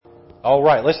All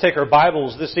right, let's take our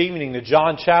Bibles this evening to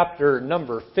John chapter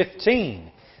number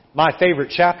 15. My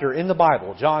favorite chapter in the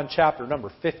Bible, John chapter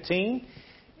number 15.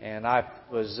 And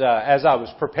as I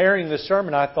was preparing this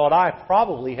sermon, I thought I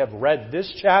probably have read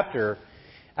this chapter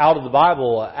out of the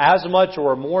Bible as much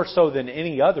or more so than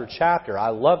any other chapter. I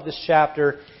love this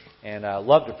chapter and I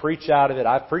love to preach out of it.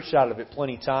 I've preached out of it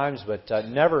plenty of times, but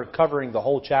never covering the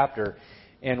whole chapter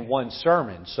in one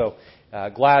sermon. So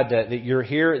glad that you're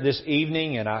here this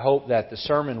evening, and I hope that the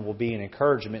sermon will be an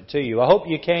encouragement to you. I hope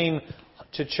you came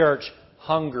to church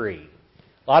hungry.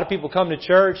 A lot of people come to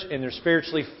church and they're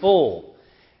spiritually full.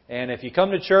 And if you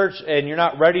come to church and you're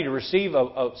not ready to receive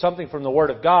something from the Word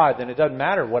of God, then it doesn't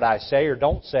matter what I say or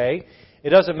don't say.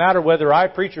 It doesn't matter whether I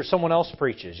preach or someone else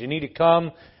preaches. You need to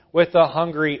come with a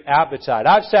hungry appetite.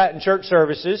 I've sat in church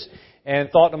services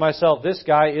and thought to myself, this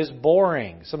guy is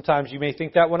boring. Sometimes you may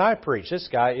think that when I preach. This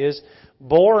guy is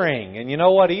boring. And you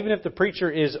know what? Even if the preacher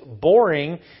is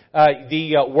boring,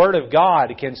 the Word of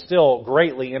God can still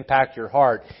greatly impact your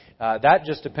heart. That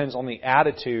just depends on the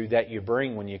attitude that you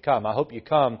bring when you come. I hope you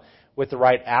come with the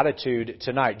right attitude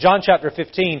tonight. John chapter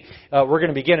 15, we're going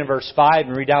to begin in verse 5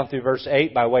 and read down through verse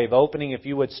 8 by way of opening. If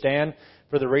you would stand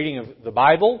for the reading of the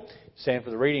Bible, stand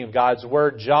for the reading of God's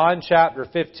Word. John chapter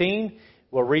 15,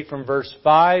 we'll read from verse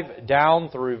 5 down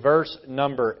through verse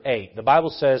number 8. The Bible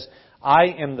says, I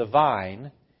am the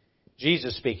vine,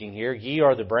 Jesus speaking here, ye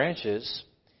are the branches.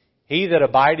 He that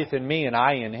abideth in me and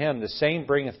I in him, the same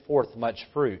bringeth forth much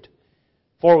fruit.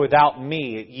 For without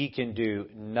me ye can do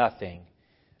nothing.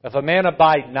 If a man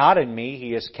abide not in me,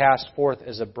 he is cast forth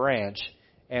as a branch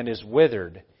and is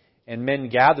withered. And men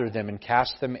gather them and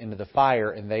cast them into the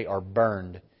fire, and they are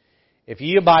burned. If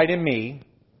ye abide in me,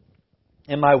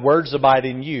 and my words abide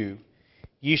in you,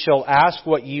 ye shall ask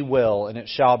what ye will, and it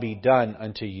shall be done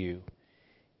unto you.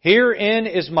 Herein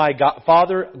is my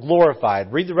Father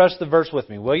glorified. Read the rest of the verse with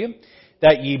me, will you?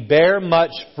 That ye bear much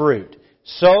fruit.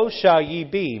 So shall ye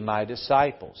be my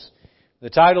disciples. The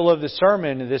title of the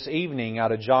sermon this evening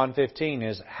out of John 15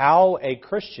 is How a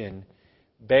Christian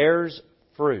Bears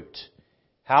Fruit.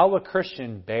 How a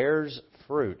Christian bears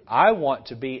fruit. I want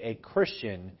to be a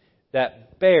Christian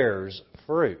that bears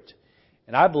fruit.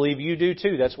 And I believe you do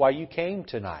too. That's why you came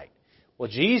tonight.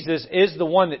 Well, Jesus is the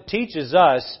one that teaches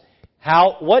us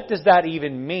what does that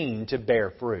even mean to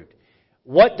bear fruit?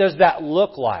 What does that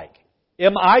look like?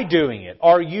 Am I doing it?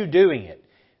 Are you doing it?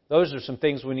 Those are some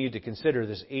things we need to consider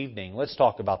this evening. Let's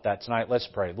talk about that tonight. Let's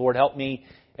pray. Lord, help me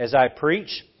as I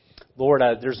preach. Lord,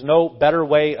 there's no better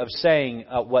way of saying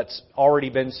what's already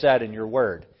been said in your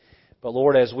Word. But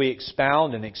Lord, as we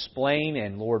expound and explain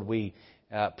and Lord, we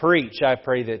preach, I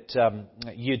pray that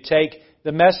you take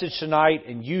the message tonight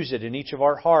and use it in each of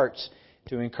our hearts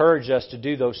to encourage us to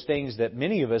do those things that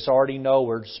many of us already know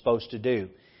we're supposed to do.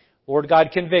 Lord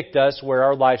God, convict us where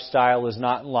our lifestyle is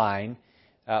not in line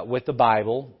with the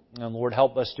Bible. And Lord,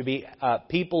 help us to be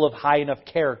people of high enough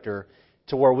character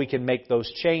to where we can make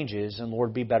those changes and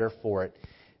Lord, be better for it.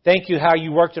 Thank you how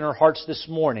you worked in our hearts this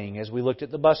morning as we looked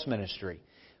at the bus ministry.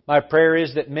 My prayer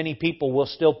is that many people will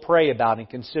still pray about and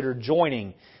consider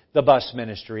joining the bus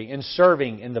ministry and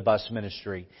serving in the bus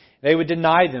ministry. They would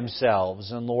deny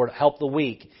themselves and, Lord, help the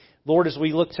weak. Lord, as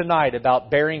we look tonight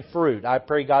about bearing fruit, I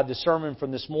pray, God, the sermon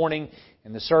from this morning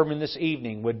and the sermon this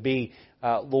evening would be,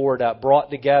 Lord, brought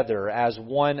together as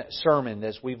one sermon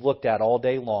as we've looked at all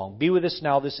day long. Be with us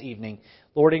now this evening.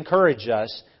 Lord, encourage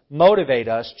us, motivate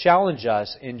us, challenge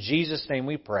us. In Jesus' name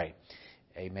we pray.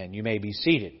 Amen. You may be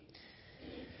seated.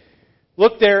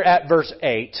 Look there at verse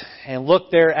 8 and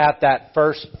look there at that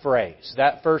first phrase.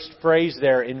 That first phrase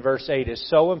there in verse 8 is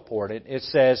so important. It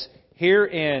says,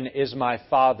 Herein is my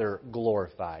Father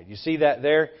glorified. You see that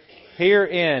there?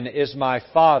 Herein is my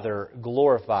Father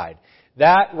glorified.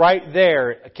 That right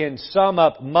there can sum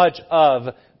up much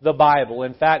of the Bible.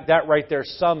 In fact, that right there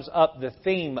sums up the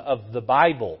theme of the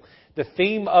Bible. The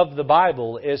theme of the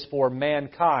Bible is for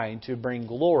mankind to bring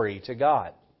glory to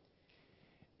God.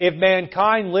 If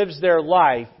mankind lives their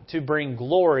life to bring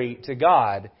glory to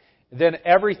God, then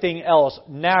everything else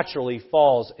naturally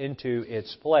falls into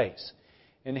its place.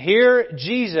 And here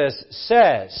Jesus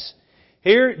says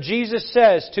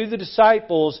to the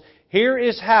disciples, here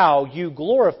is how you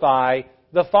glorify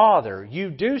the Father. You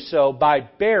do so by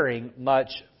bearing much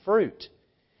fruit.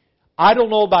 I don't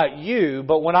know about you,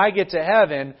 but when I get to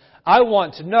heaven, I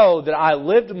want to know that I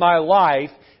lived my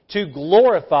life to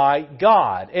glorify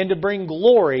God and to bring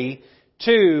glory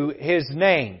to His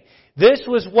name. This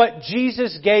was what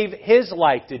Jesus gave His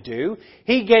life to do.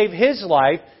 He gave His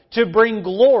life to bring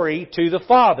glory to the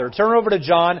Father. Turn over to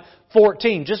John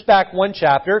 14. Just back one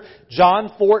chapter,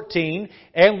 John 14,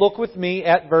 and look with me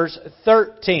at verse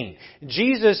 13.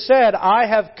 Jesus said, I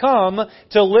have come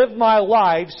to live my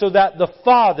life so that the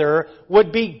Father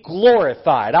would be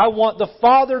glorified. I want the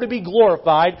Father to be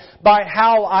glorified by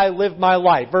how I live my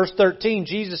life. Verse 13,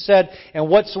 Jesus said, and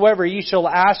whatsoever ye shall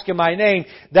ask in my name,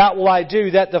 that will I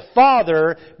do, that the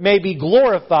Father may be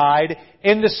glorified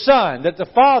in the Son, that the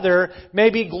Father may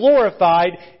be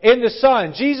glorified in the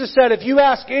Son. Jesus said, if you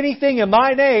ask anything in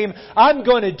my name, I'm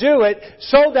going to do it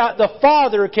so that the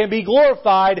Father can be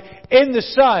glorified in the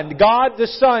Son. God the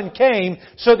Son came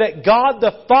so that God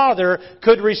the Father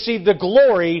could receive the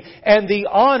glory and the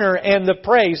honor and the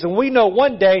praise. And we know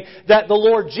one day that the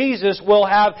Lord Jesus will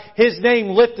have His name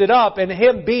lifted up, and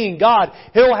Him being God,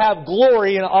 He'll have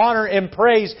glory and honor and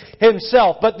praise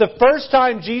Himself. But the first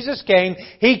time Jesus came,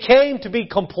 He came to be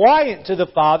compliant to the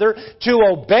Father, to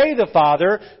obey the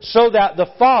Father, so that the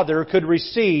Father could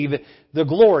receive the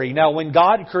glory. Now, when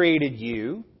God created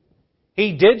you,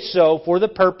 He did so for the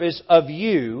purpose of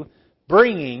you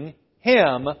bringing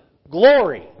Him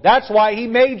glory. That's why He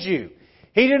made you.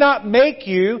 He did not make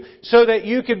you so that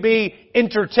you could be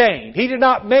entertained. He did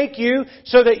not make you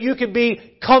so that you could be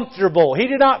comfortable. He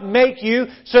did not make you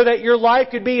so that your life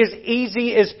could be as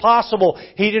easy as possible.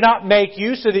 He did not make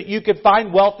you so that you could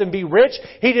find wealth and be rich.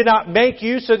 He did not make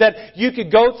you so that you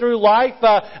could go through life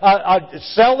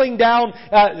sailing down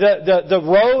the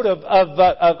road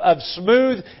of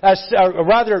smooth,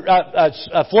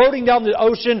 floating down the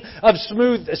ocean of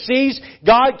smooth seas.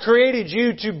 God created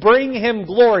you to bring Him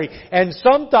glory. And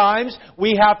sometimes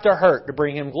we have to hurt to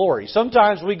bring Him glory.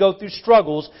 Sometimes we go through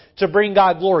struggles to bring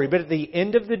God glory. But at the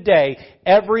end of the day,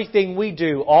 everything we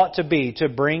do ought to be to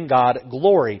bring God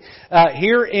glory.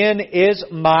 Herein is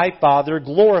my Father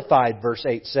glorified, verse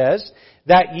 8 says,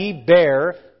 that ye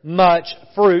bear much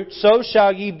fruit, so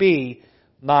shall ye be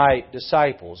my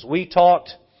disciples. We talked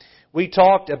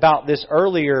about this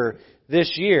earlier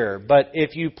this year, but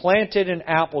if you planted an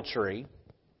apple tree,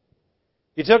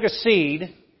 you took a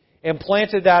seed and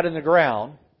planted that in the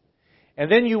ground,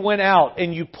 and then you went out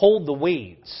and you pulled the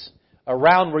weeds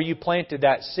around where you planted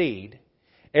that seed,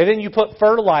 and then you put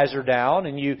fertilizer down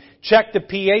and you checked the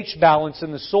pH balance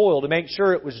in the soil to make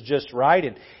sure it was just right.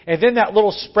 And then that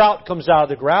little sprout comes out of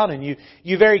the ground, and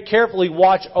you very carefully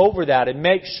watch over that and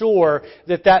make sure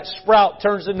that that sprout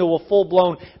turns into a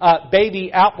full-blown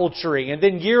baby apple tree. And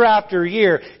then year after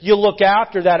year, you look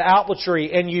after that apple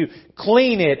tree and you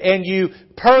clean it and you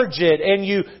purge it and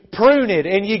you prune it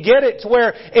and you get it to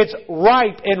where it's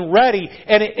ripe and ready,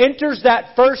 and it enters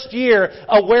that first year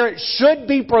where it should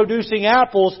be producing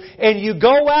apples, and you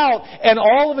go out and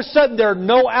all of a sudden there are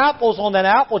no apples on that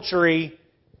apple tree,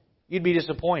 you'd be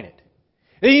disappointed.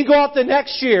 Then you go out the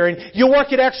next year and you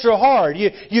work it extra hard.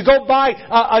 You go buy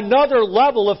another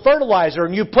level of fertilizer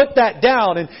and you put that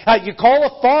down, and you call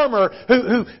a farmer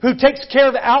who takes care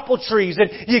of apple trees, and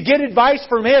you get advice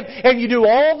from him, and you do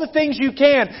all the things you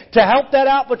can to help that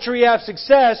apple tree have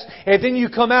success, and then you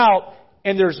come out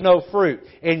and there's no fruit.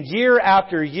 And year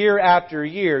after year after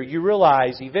year, you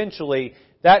realize eventually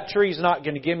that tree's not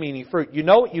going to give me any fruit. You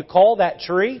know what you call that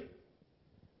tree?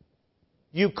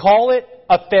 You call it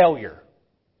a failure.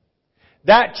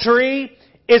 That tree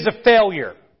is a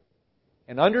failure.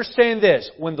 And understand this,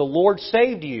 when the Lord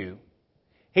saved you,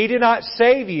 He did not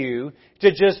save you to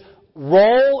just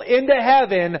roll into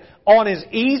heaven on as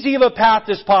easy of a path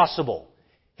as possible.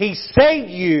 He saved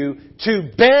you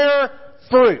to bear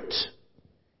fruit.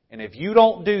 And if you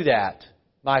don't do that,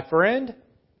 my friend,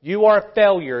 you are a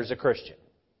failure as a Christian.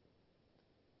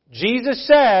 Jesus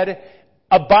said,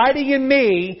 abiding in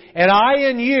me and I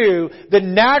in you, the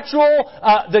natural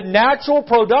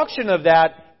production of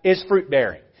that is fruit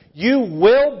bearing. You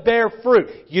will bear fruit.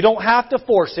 You don't have to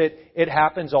force it. It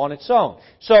happens on its own.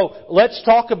 So let's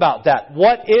talk about that.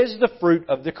 What is the fruit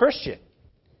of the Christian?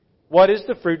 What is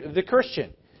the fruit of the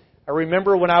Christian? I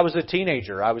remember when I was a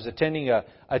teenager, I was attending a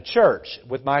church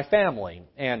with my family,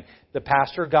 and the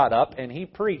pastor got up and he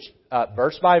preached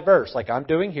verse by verse, like I'm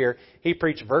doing here. He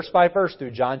preached verse by verse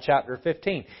through John chapter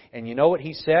 15. And you know what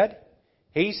he said?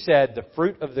 He said the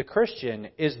fruit of the Christian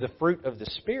is the fruit of the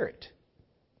Spirit.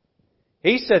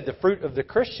 He said the fruit of the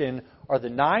Christian are the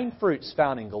 9 fruits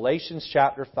found in Galatians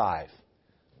chapter 5.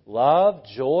 Love,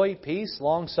 joy, peace,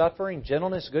 long-suffering,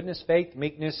 gentleness, goodness, faith,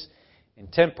 meekness,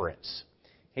 and temperance.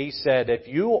 He said, if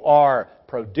you are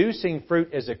producing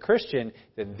fruit as a Christian,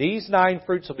 then these 9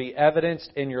 fruits will be evidenced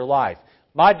in your life.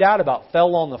 My dad about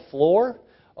fell on the floor.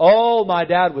 Oh, my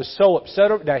dad was so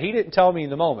upset. Now, he didn't tell me in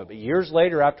the moment, but years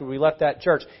later after we left that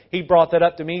church, he brought that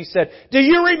up to me. He said, do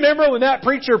you remember when that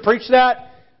preacher preached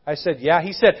that? I said, yeah.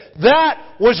 He said,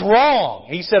 that was wrong.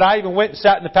 He said, I even went and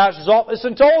sat in the pastor's office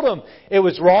and told him it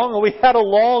was wrong, and we had a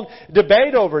long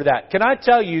debate over that. Can I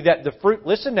tell you that the fruit,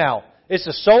 listen now, this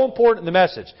is so important in the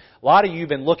message. A lot of you have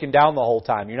been looking down the whole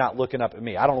time. You're not looking up at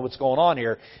me. I don't know what's going on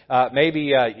here.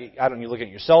 Maybe, you're looking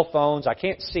at your cell phones. I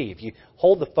can't see. If you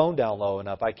hold the phone down low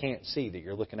enough, I can't see that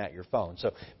you're looking at your phone.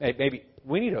 So maybe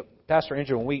we need to, Pastor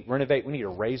Andrew, when we renovate, we need to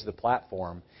raise the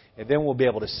platform, and then we'll be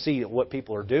able to see what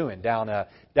people are doing down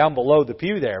below the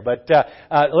pew there. But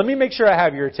let me make sure I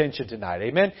have your attention tonight.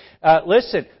 Amen?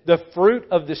 Listen, the fruit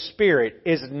of the Spirit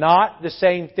is not the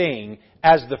same thing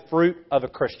as the fruit of a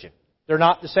Christian. They're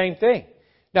not the same thing.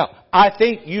 Now, I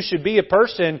think you should be a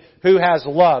person who has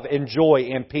love and joy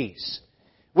and peace.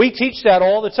 We teach that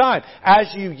all the time.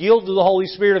 As you yield to the Holy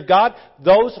Spirit of God,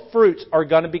 those fruits are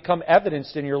going to become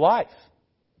evidenced in your life.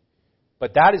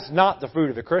 But that is not the fruit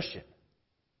of a Christian.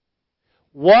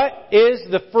 What is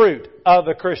the fruit of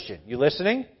a Christian? You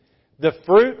listening? The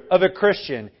fruit of a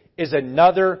Christian is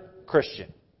another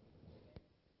Christian.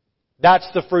 That's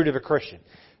the fruit of a Christian.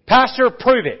 Pastor,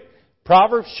 prove it.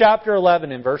 Proverbs chapter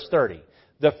 11 and verse 30.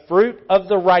 The fruit of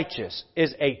the righteous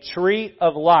is a tree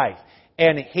of life,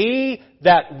 and he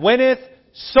that winneth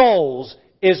souls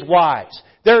is wise.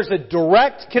 There's a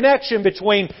direct connection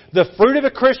between the fruit of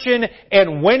a Christian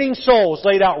and winning souls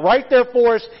laid out right there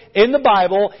for us in the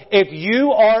Bible. If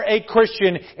you are a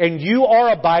Christian and you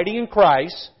are abiding in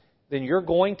Christ, then you're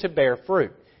going to bear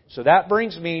fruit. So that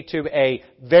brings me to a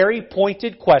very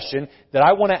pointed question that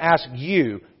I want to ask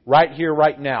you right here,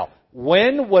 right now.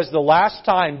 When was the last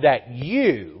time that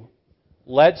you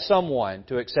led someone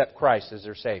to accept Christ as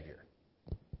their Savior?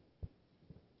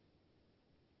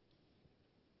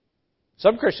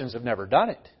 Some Christians have never done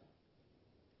it.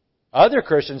 Other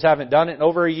Christians haven't done it in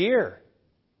over a year.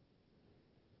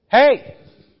 Hey,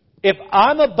 if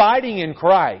I'm abiding in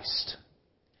Christ,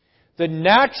 the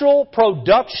natural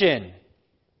production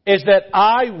is that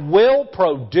I will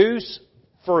produce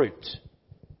fruit.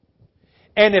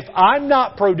 And if I'm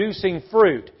not producing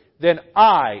fruit, then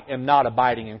I am not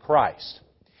abiding in Christ.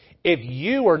 If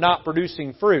you are not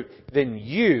producing fruit, then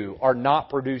you are not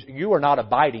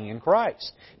abiding in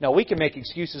Christ. Now, we can make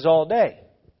excuses all day,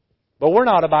 but we're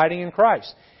not abiding in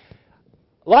Christ.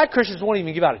 A lot of Christians won't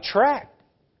even give out a tract.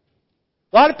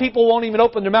 A lot of people won't even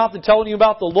open their mouth and tell you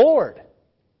about the Lord.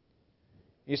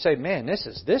 You say, man,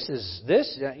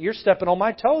 you're stepping on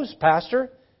my toes,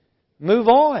 Pastor. Move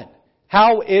on.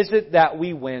 How is it that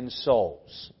we win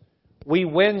souls? We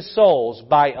win souls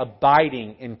by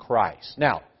abiding in Christ.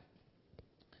 Now,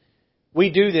 we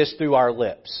do this through our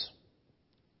lips.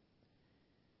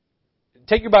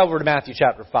 Take your Bible over to Matthew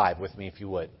chapter 5 with me, if you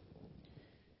would.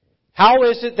 How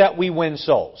is it that we win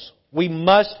souls? We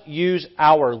must use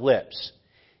our lips.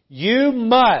 You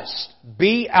must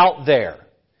be out there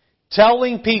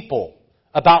telling people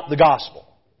about the gospel.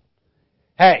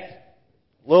 Hey,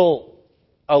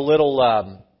 a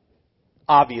little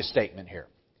obvious statement here.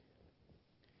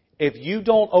 If you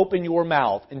don't open your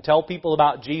mouth and tell people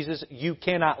about Jesus, you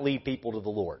cannot lead people to the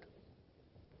Lord.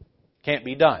 Can't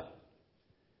be done.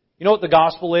 You know what the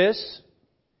gospel is?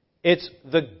 It's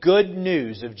the good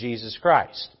news of Jesus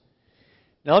Christ.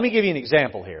 Now let me give you an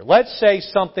example here. Let's say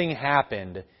something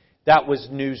happened that was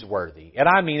newsworthy. And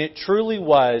I mean it truly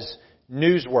was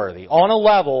newsworthy. On a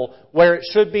level where it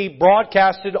should be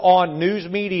broadcasted on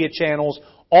news media channels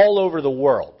all over the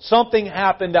world. Something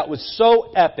happened that was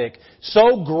so epic,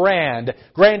 so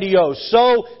grandiose,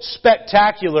 so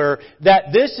spectacular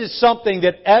that this is something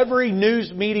that every news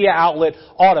media outlet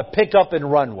ought to pick up and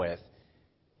run with.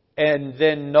 And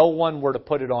then no one were to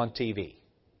put it on TV.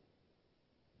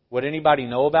 Would anybody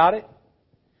know about it?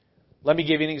 Let me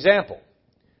give you an example.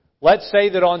 Let's say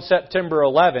that on September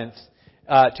 11th,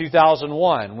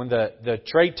 2001, when the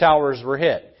trade towers were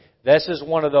hit, this is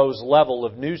one of those level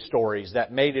of news stories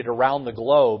that made it around the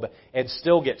globe and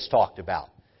still gets talked about.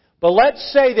 But let's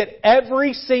say that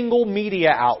every single media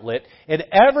outlet and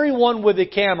everyone with a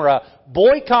camera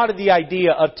boycotted the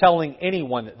idea of telling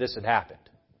anyone that this had happened.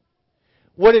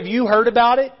 What have you heard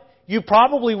about it? You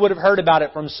probably would have heard about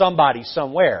it from somebody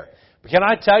somewhere. But can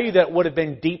I tell you that it would have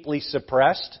been deeply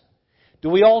suppressed? Do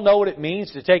we all know what it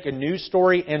means to take a news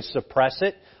story and suppress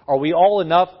it? Are we all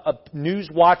enough news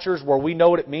watchers where we know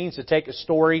what it means to take a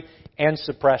story and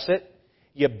suppress it?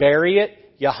 You bury it,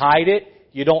 you hide it,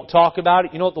 you don't talk about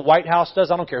it. You know what the White House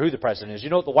does? I don't care who the president is. You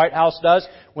know what the White House does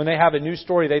when they have a news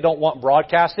story they don't want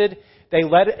broadcasted? They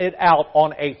let it out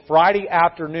on a Friday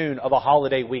afternoon of a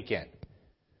holiday weekend.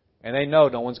 And they know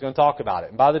no one's going to talk about it.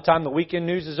 And by the time the weekend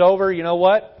news is over, you know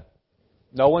what?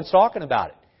 No one's talking about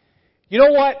it. You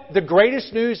know what? The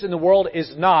greatest news in the world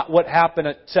is not what happened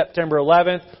at September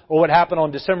 11th or what happened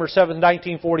on December 7th,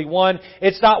 1941.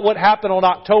 It's not what happened on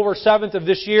October 7th of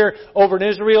this year over in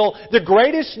Israel. The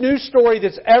greatest news story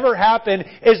that's ever happened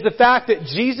is the fact that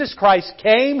Jesus Christ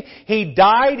came, He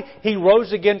died, He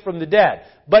rose again from the dead.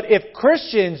 But if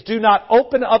Christians do not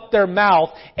open up their mouth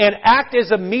and act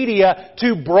as a media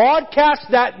to broadcast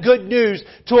that good news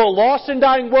to a lost and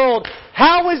dying world,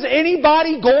 how is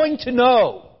anybody going to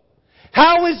know?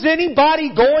 How is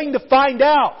anybody going to find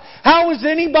out? How is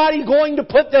anybody going to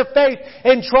put their faith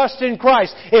and trust in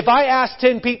Christ? If I ask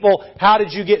 10 people, how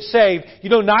did you get saved?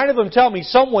 9 of them tell me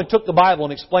someone took the Bible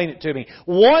and explained it to me.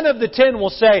 1 of the 10 will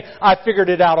say, I figured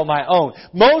it out on my own.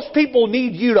 Most people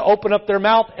need you to open up your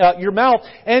mouth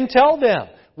and tell them,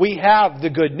 we have the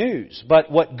good news.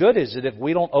 But what good is it if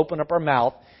we don't open up our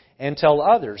mouth and tell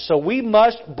others? So we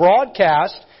must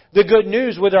broadcast the good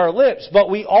news with our lips, but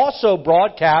we also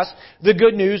broadcast the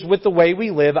good news with the way we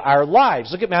live our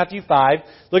lives. Look at Matthew 5,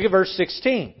 look at verse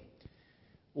 16.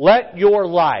 Let your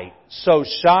light so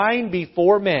shine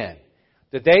before men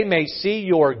that they may see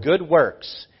your good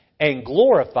works and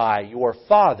glorify your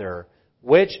Father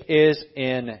which is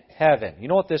in heaven. You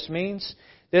know what this means?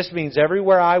 This means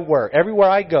everywhere I work, everywhere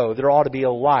I go, there ought to be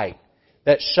a light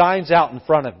that shines out in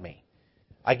front of me.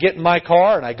 I get in my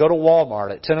car and I go to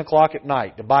Walmart at 10 o'clock at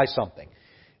night to buy something.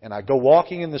 And I go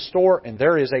walking in the store and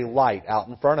there is a light out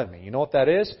in front of me. You know what that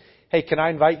is? Hey, can I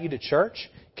invite you to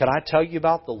church? Can I tell you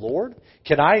about the Lord?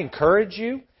 Can I encourage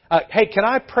you? Hey, can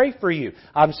I pray for you?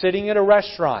 I'm sitting at a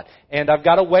restaurant and I've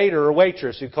got a waiter or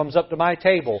waitress who comes up to my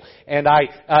table and I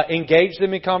engage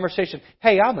them in conversation.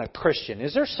 Hey, I'm a Christian.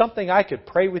 Is there something I could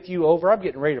pray with you over? I'm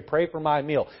getting ready to pray for my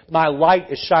meal. My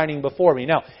light is shining before me.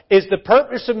 Now, is the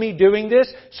purpose of me doing this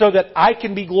so that I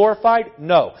can be glorified?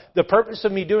 No. The purpose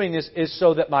of me doing this is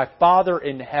so that my Father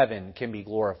in heaven can be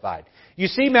glorified. You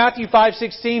see Matthew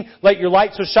 5:16, let your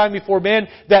light so shine before men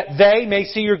that they may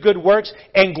see your good works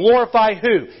and glorify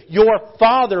who? Your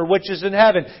Father which is in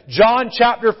heaven. John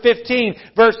chapter 15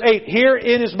 verse 8,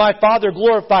 herein is my Father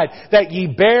glorified, that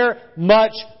ye bear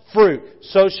much fruit.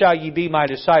 So shall ye be my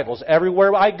disciples.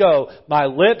 Everywhere I go, my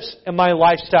lips and my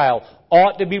lifestyle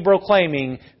ought to be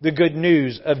proclaiming the good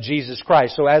news of Jesus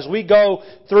Christ. So as we go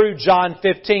through John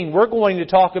 15, we're going to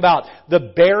talk about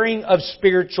the bearing of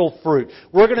spiritual fruit.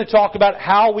 We're going to talk about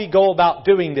how we go about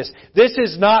doing this. This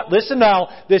is not, listen now,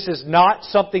 this is not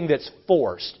something that's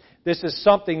forced. This is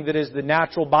something that is the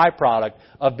natural byproduct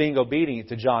of being obedient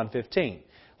to John 15.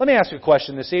 Let me ask you a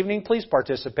question this evening. Please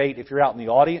participate if you're out in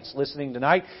the audience listening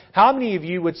tonight. How many of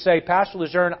you would say, Pastor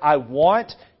Lejeune, I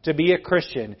want to be a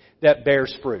Christian that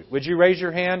bears fruit? Would you raise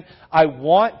your hand? I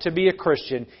want to be a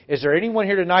Christian. Is there anyone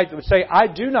here tonight that would say, I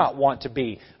do not want to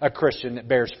be a Christian that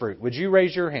bears fruit? Would you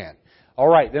raise your hand? All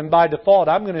right, then by default,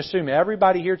 I'm going to assume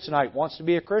everybody here tonight wants to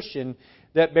be a Christian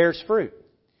that bears fruit.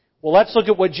 Well, let's look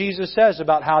at what Jesus says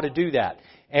about how to do that.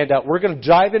 And we're going to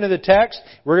dive into the text.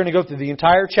 We're going to go through the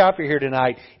entire chapter here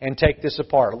tonight and take this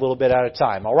apart a little bit at a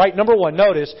time. All right, number one,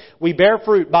 notice we bear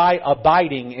fruit by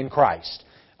abiding in Christ.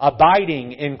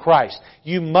 Abiding in Christ.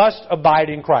 You must abide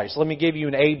in Christ. Let me give you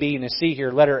an A, B, and a C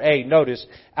here. Letter A, notice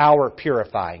our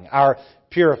purifying. Our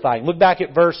purifying. Look back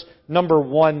at verse number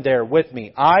 1 there with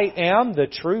me. I am the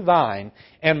true vine,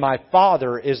 and my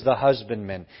Father is the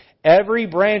husbandman. Every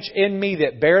branch in me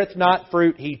that beareth not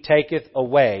fruit, He taketh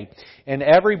away. And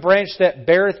every branch that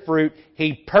beareth fruit,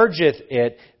 He purgeth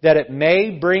it, that it may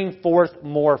bring forth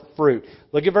more fruit.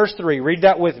 Look at verse 3. Read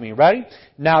that with me. Ready?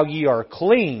 Now ye are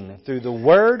clean through the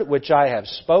word which I have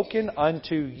spoken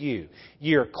unto you.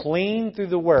 Ye are clean through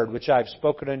the word which I have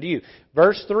spoken unto you.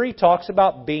 Verse 3 talks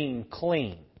about being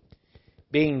clean.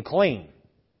 Being clean.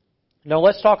 Now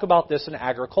let's talk about this in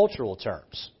agricultural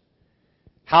terms.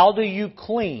 How do you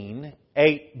clean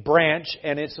a branch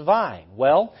and its vine?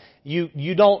 Well,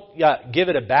 you don't give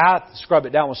it a bath, scrub it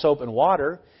down with soap and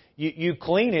water. You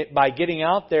clean it by getting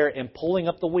out there and pulling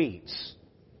up the weeds.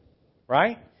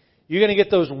 Right? You're going to get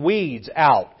those weeds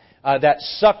out that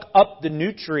suck up the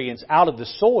nutrients out of the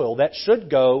soil that should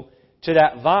go to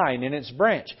that vine and its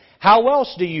branch. How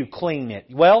else do you clean it?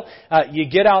 Well, you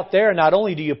get out there and not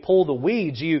only do you pull the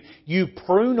weeds, you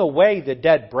prune away the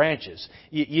dead branches.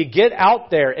 You get out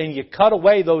there and you cut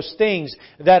away those things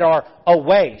that are a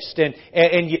waste and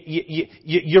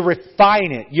you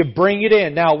refine it. You bring it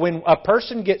in. Now, when a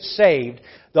person gets saved,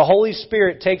 the Holy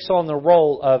Spirit takes on the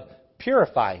role of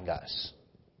purifying us.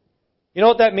 You know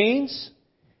what that means?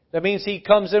 That means He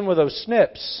comes in with those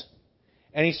snips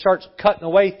and He starts cutting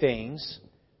away things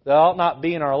that ought not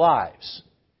be in our lives.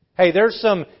 Hey, there's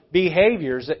some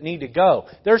behaviors that need to go.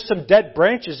 There's some dead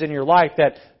branches in your life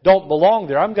that don't belong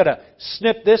there. I'm going to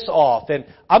snip this off, and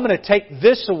I'm going to take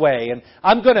this away, and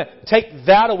I'm going to take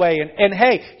that away. And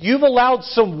hey, you've allowed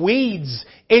some weeds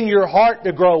in your heart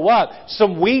to grow up.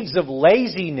 Some weeds of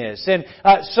laziness, and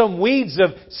some weeds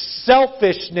of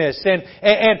selfishness,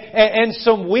 and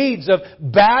some weeds of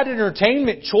bad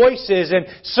entertainment choices, and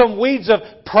some weeds of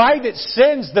private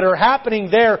sins that are happening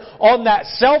there on that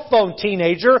cell phone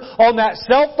teenager, on that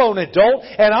cell phone adult.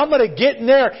 And I'm going to get in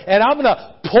there, and I'm going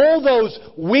to pull those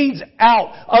weeds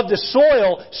out of the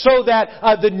soil so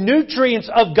that the nutrients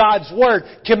of God's Word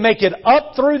can make it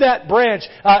up through that branch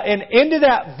and into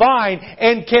that vine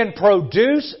and can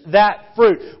produce that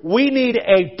fruit. We need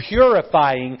a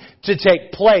purifying to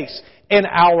take place in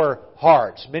our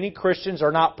hearts. Many Christians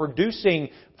are not producing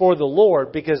for the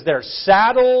Lord because they're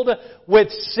saddled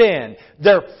with sin.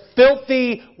 They're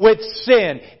filthy with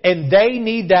sin, and they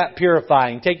need that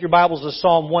purifying. Take your Bibles to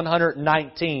Psalm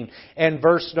 119 and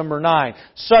verse number 9.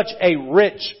 Such a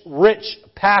rich, rich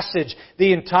passage.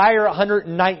 The entire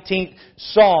 119th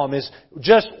Psalm is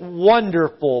just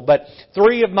wonderful. But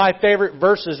three of my favorite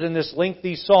verses in this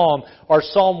lengthy Psalm are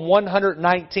Psalm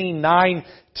 119, 9,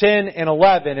 10, and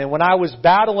 11. And when I was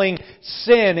battling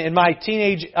sin in my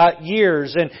teenage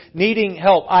years and needing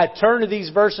help, I turned to these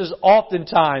verses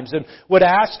oftentimes and would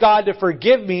ask God to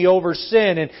forgive me over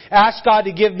sin and ask God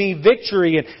to give me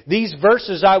victory. And these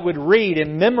verses I would read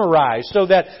and memorize so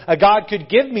that God could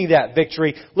give me that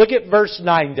victory. Look at verse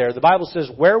 9 there. The Bible says,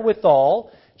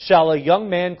 "Wherewithal shall a young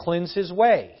man cleanse his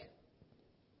way?"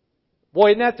 Boy,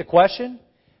 isn't that the question?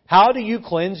 How do you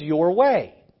cleanse your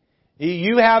way?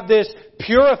 You have this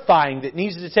purifying that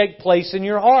needs to take place in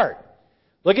your heart.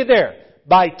 Look at there.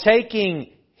 "By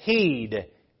taking heed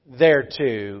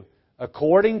thereto,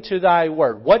 according to thy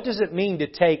word." What does it mean to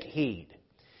take heed?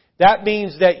 That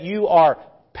means that you are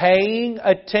paying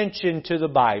attention to the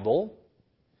Bible.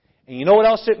 And you know what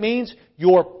else it means?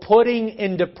 You're putting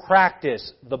into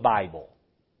practice the Bible.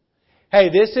 Hey,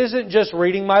 this isn't just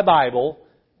reading my Bible,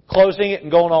 closing it,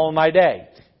 and going on with my day.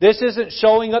 This isn't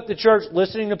showing up to church,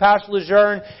 listening to Pastor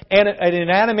Lejeune, and in an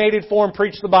animated form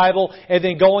preach the Bible, and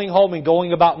then going home and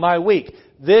going about my week.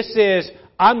 This is,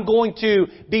 I'm going to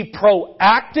be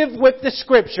proactive with the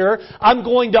Scripture. I'm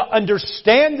going to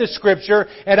understand the Scripture,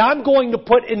 and I'm going to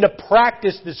put into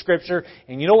practice the Scripture.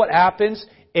 And you know what happens?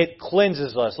 It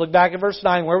cleanses us. Look back at verse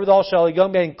 9. "Wherewithal shall a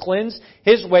young man cleanse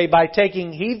his way? By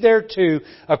taking heed thereto,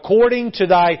 according to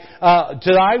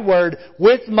thy word,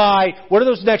 with my..." What are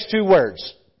those next two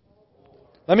words?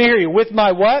 Let me hear you. "With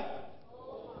my" what?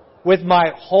 "With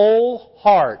my whole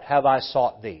heart have I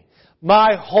sought thee."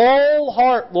 My whole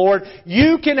heart, Lord.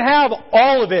 You can have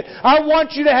all of it. I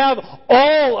want you to have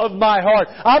all of my heart.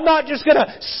 I'm not just going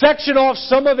to section off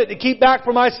some of it to keep back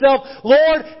for myself.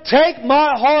 Lord, take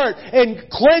my heart and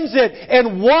cleanse it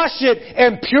and wash it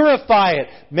and purify it.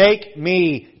 Make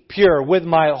me pure. "With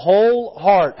my whole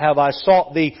heart have I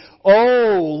sought thee.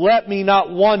 Oh, let me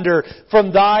not wander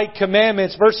from thy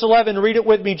commandments." Verse 11, read it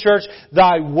with me, church.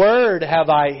 "Thy word have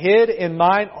I hid in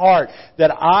mine heart,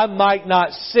 that I might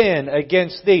not sin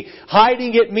against thee."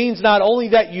 Hiding it means not only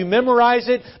that you memorize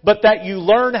it, but that you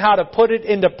learn how to put it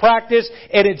into practice,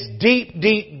 and it's deep,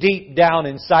 deep, deep down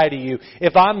inside of you.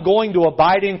 If I'm going to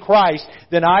abide in Christ,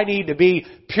 then I need to be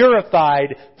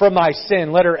purified from my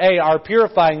sin. Letter A, our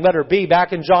purifying. Letter B,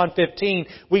 back in John 15,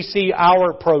 we see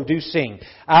our producing.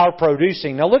 Our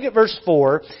producing. Now look at verse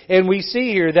 4, and we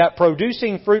see here that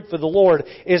producing fruit for the Lord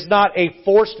is not a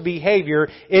forced behavior.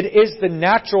 It is the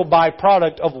natural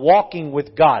byproduct of walking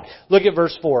with God. Look at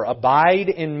verse 4. "Abide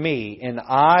in me, and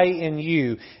I in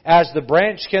you, as the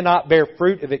branch cannot bear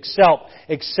fruit of itself,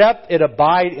 except it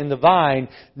abide in the vine.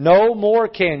 No more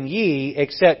can ye,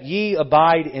 except ye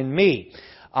abide in me.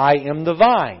 I am the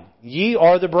vine, ye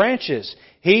are the branches.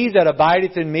 He that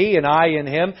abideth in me, and I in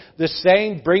him, the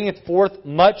same bringeth forth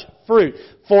much fruit.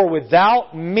 For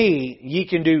without me ye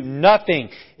can do nothing.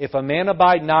 If a man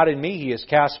abide not in me, he is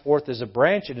cast forth as a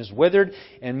branch and is withered,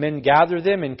 and men gather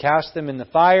them and cast them in the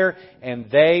fire, and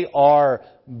they are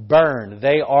burned."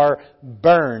 They are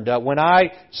burned. When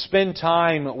I spend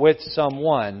time with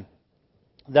someone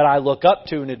that I look up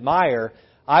to and admire,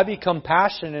 I become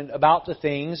passionate about the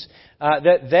things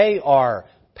that they are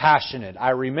passionate. I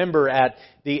remember at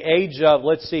the age of,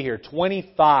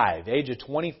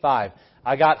 25,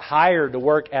 I got hired to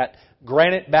work at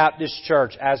Granite Baptist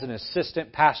Church as an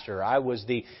assistant pastor. I was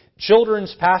the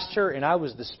children's pastor and I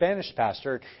was the Spanish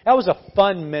pastor. That was a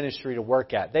fun ministry to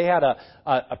work at. They had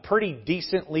a pretty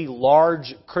decently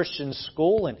large Christian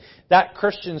school, and that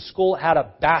Christian school had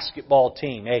a basketball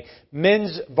team, a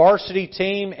men's varsity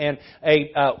team and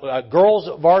a girls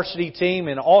varsity team,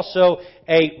 and also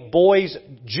a boys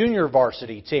junior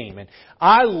varsity team. And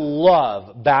I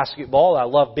love basketball. I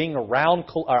love being around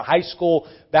high school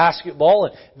basketball.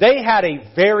 And they had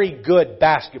a very good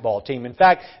basketball team. In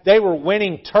fact, they were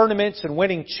winning tournaments and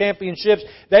winning championships.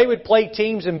 They would play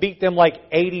teams and beat them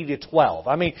like 80-12.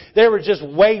 I mean, they were just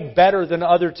way better than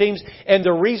other teams. And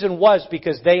the reason was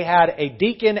because they had a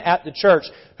deacon at the church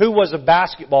who was a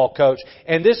basketball coach.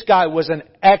 And this guy was an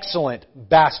excellent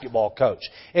basketball coach.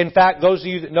 In fact, those of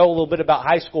you that know a little bit about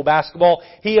high school basketball,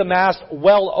 he amassed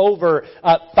well over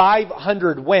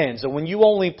 500 wins. And when you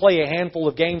only play a handful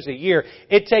of games a year,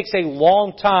 it takes a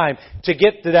long time to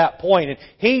get to that point. And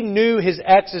he knew his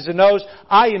X's and O's.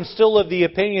 I am still of the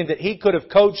opinion that he could have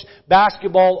coached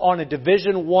basketball on a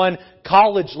Division I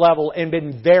college level and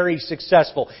been very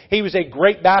successful. He was a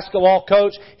great basketball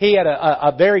coach. He had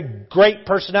a very great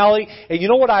personality. And you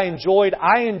know what I enjoyed?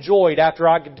 I enjoyed, after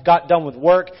I got done with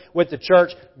work with the church,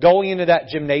 going into that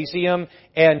gymnasium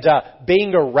and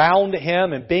being around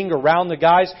him and being around the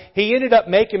guys. He ended up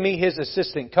making me his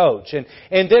assistant coach. And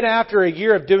then after a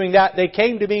year of doing that, they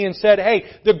came to me and said, hey,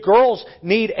 the girls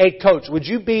need a coach. Would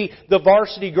you be the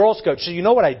varsity girls coach? So you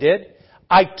know what I did?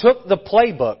 I took the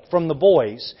playbook from the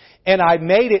boys and I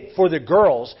made it for the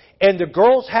girls. And the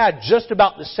girls had just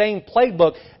about the same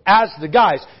playbook as the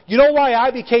guys. You know why I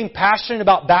became passionate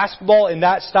about basketball in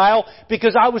that style?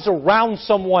 Because I was around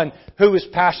someone who was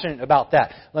passionate about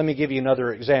that. Let me give you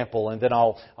another example, and then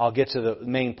I'll get to the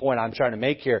main point I'm trying to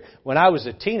make here. When I was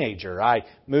a teenager, I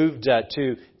moved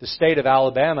to the state of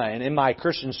Alabama, and in my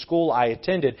Christian school I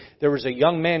attended, there was a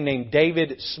young man named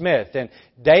David Smith. And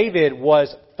David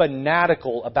was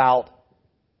fanatical about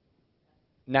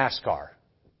NASCAR.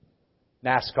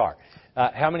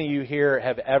 How many of you here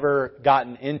have ever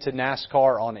gotten into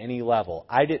NASCAR on any level?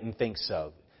 I didn't think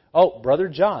so. Oh, Brother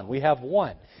John, we have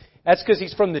one. That's because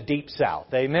he's from the deep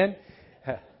south. Amen?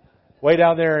 Way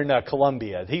down there in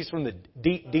Columbia. He's from the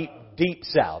deep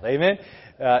south. Amen?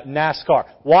 NASCAR.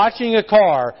 Watching a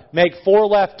car make 4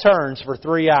 left turns for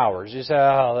 3 hours. You say,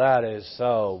 oh, that is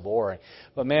so boring.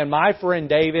 But man, my friend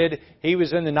David, he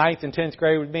was in the 9th and 10th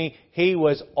grade with me. He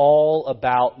was all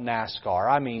about NASCAR.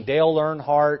 I mean, Dale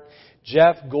Earnhardt,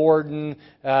 Jeff Gordon,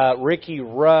 Ricky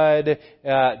Rudd,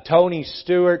 Tony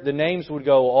Stewart, the names would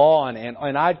go on.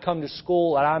 And I'd come to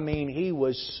school, and I mean, he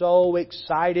was so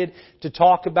excited to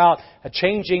talk about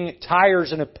changing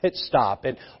tires in a pit stop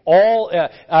and all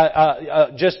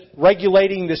just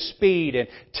regulating the speed and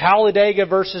Talladega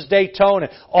versus Daytona.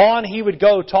 On he would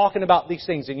go talking about these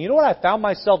things. And you know what I found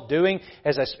myself doing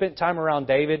as I spent time around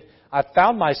David? I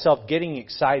found myself getting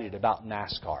excited about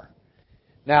NASCAR.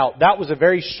 Now, that was a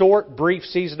very short, brief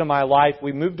season of my life.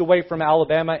 We moved away from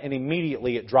Alabama and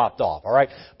immediately it dropped off, all right?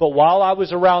 But while I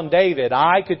was around David,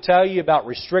 I could tell you about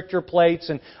restrictor plates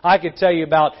and I could tell you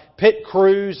about pit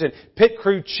crews and pit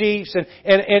crew chiefs and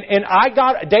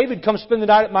David come spend the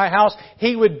night at my house.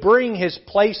 He would bring his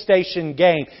PlayStation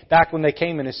game back when they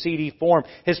came in a CD form,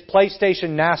 his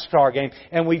PlayStation NASCAR game,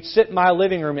 and we'd sit in my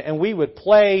living room and we would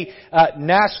play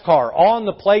NASCAR on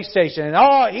the PlayStation.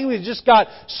 And he was just got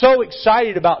so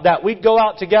excited about that. We'd go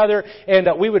out together and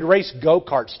we would race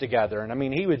go-karts together. And I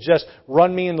mean, he would just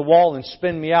run me in the wall and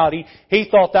spin me out. He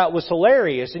thought that was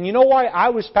hilarious. And you know why I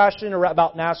was passionate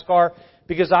about NASCAR?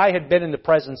 Because I had been in the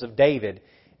presence of David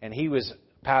and he was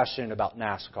passionate about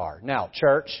NASCAR. Now,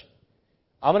 church,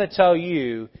 I'm going to tell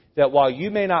you that while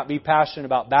you may not be passionate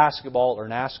about basketball or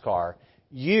NASCAR,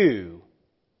 you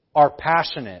are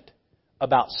passionate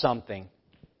about something.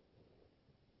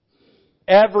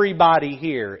 Everybody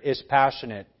here is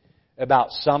passionate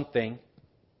about something.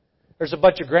 There's a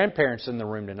bunch of grandparents in the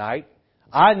room tonight.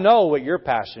 I know what you're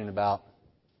passionate about.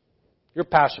 You're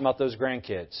passionate about those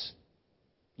grandkids.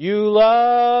 You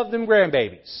love them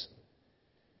grandbabies.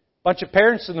 Bunch of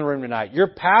parents in the room tonight. You're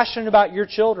passionate about your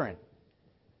children. I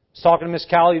was talking to Miss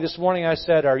Callie this morning. I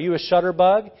said, are you a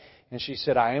shutterbug? And she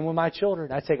said, I am with my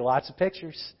children. I take lots of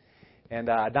pictures. And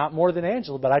not more than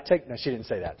Angela, but no, she didn't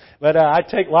say that. But I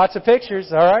take lots of pictures,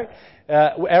 all right?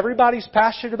 Everybody's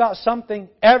passionate about something.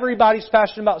 Everybody's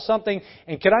passionate about something.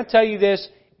 And can I tell you this?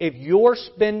 If you're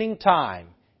spending time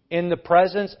in the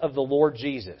presence of the Lord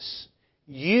Jesus,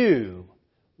 you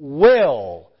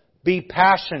will be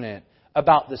passionate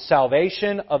about the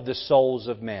salvation of the souls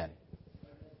of men.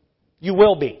 You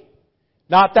will be.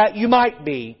 Not that you might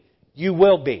be, you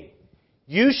will be.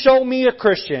 You show me a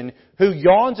Christian who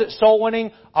yawns at soul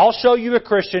winning, I'll show you a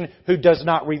Christian who does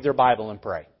not read their Bible and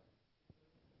pray.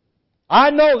 I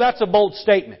know that's a bold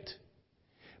statement.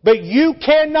 But you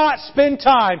cannot spend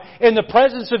time in the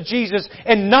presence of Jesus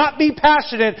and not be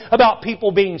passionate about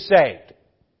people being saved.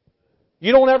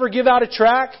 You don't ever give out a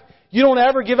tract. You don't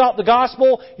ever give out the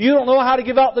gospel. You don't know how to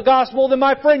give out the gospel. Then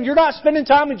my friend, you're not spending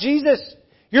time with Jesus.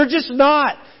 You're just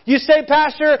not. You say,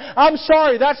 Pastor, I'm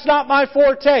sorry, that's not my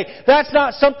forte. That's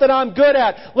not something I'm good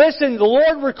at. Listen, the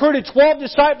Lord recruited 12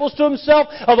 disciples to Himself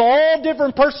of all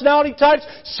different personality types.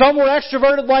 Some were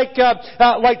extroverted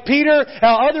like Peter.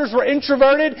 Others were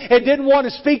introverted and didn't want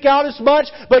to speak out as much.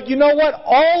 But you know what?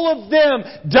 All of them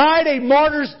died a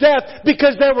martyr's death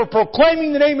because they were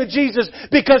proclaiming the name of Jesus.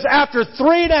 Because after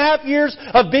 3.5 years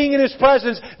of being in His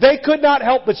presence, they could not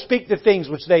help but speak the things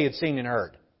which they had seen and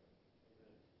heard.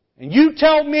 And you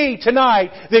tell me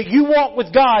tonight that you walk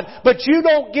with God, but you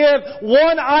don't give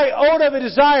one iota of a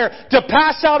desire to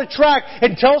pass out a tract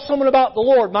and tell someone about the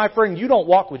Lord. My friend, you don't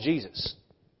walk with Jesus.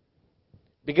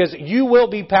 Because you will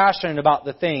be passionate about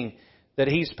the thing that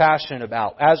He's passionate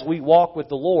about. As we walk with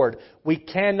the Lord, we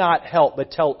cannot help but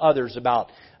tell others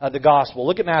about the gospel.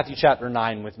 Look at Matthew chapter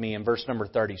 9 with me in verse number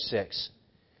 36.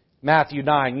 Matthew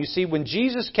 9. You see, when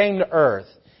Jesus came to earth,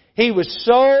 He was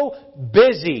so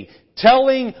busy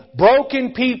telling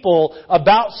broken people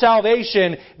about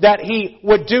salvation that He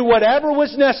would do whatever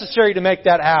was necessary to make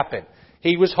that happen.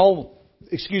 He was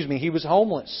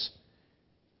homeless.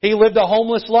 He lived a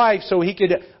homeless life so He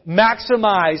could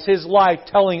maximize His life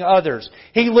telling others.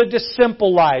 He lived a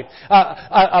simple life,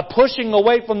 pushing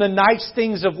away from the nice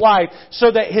things of life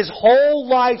so that His whole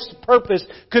life's purpose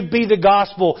could be the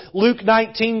gospel. Luke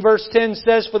 19 verse 10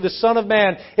 says, "For the Son of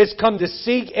Man is come to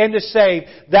seek and to save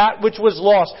that which was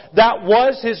lost." That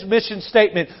was His mission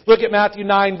statement. Look at Matthew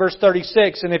 9 verse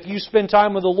 36. And if you spend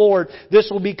time with the Lord,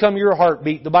 this will become your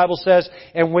heartbeat. The Bible says,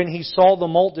 "And when He saw the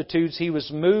multitudes, He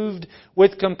was moved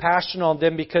with compassion on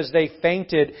them because they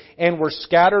fainted and were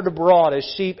scattered abroad as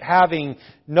sheep having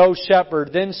no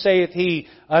shepherd. Then saith He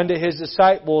unto His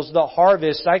disciples, the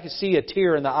harvest," I can see a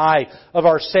tear in the eye of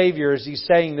our Savior as He's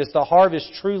saying this, "the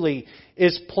harvest truly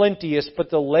is plenteous, but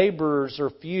the laborers are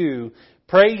few.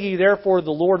 Pray ye therefore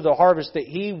the Lord of the harvest that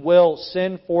He will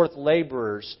send forth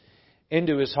laborers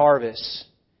into His harvest."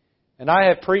 And I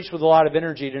have preached with a lot of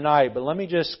energy tonight, but let me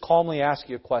just calmly ask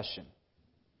you a question.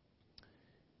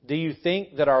 Do you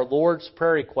think that our Lord's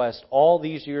prayer request all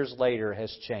these years later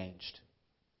has changed?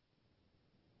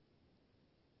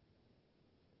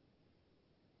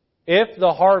 If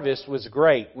the harvest was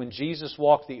great when Jesus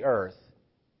walked the earth,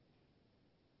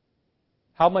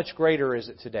 how much greater is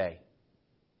it today?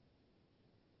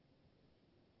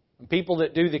 People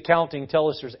that do the counting tell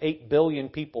us there's 8 billion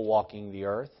people walking the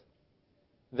earth.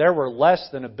 There were less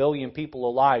than 1 billion people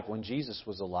alive when Jesus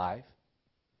was alive.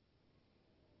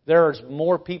 There is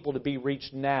more people to be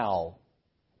reached now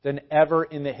than ever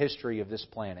in the history of this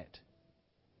planet.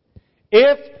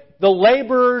 If the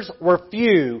laborers were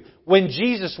few when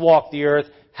Jesus walked the earth,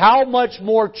 how much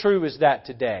more true is that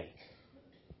today?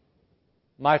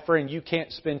 My friend, you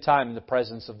can't spend time in the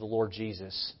presence of the Lord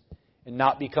Jesus and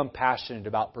not become passionate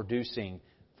about producing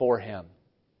for Him.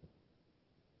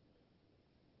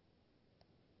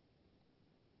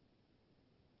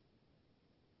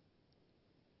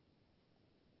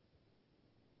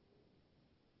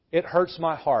 It hurts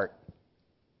my heart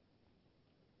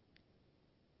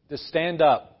to stand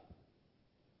up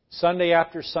Sunday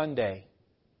after Sunday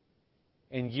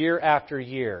and year after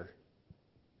year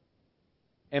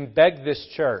and beg this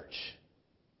church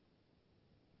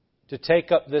to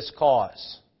take up this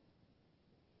cause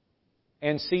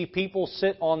and see people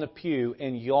sit on the pew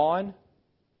and yawn,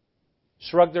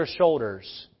 shrug their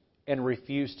shoulders, and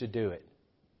refuse to do it.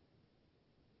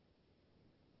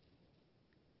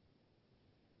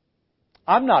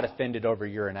 I'm not offended over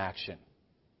your inaction.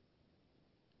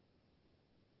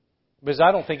 Because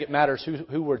I don't think it matters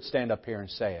who would stand up here and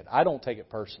say it. I don't take it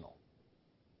personal.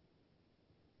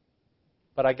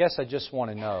 But I guess I just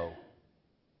want to know,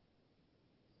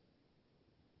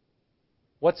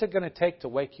 what's it going to take to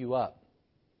wake you up?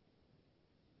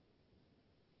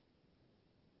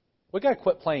 We've got to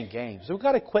quit playing games. We've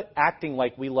got to quit acting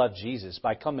like we love Jesus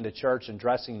by coming to church and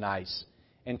dressing nice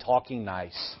and talking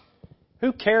nice.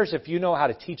 Who cares if you know how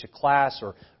to teach a class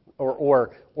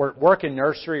or work in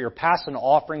nursery or pass an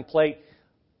offering plate?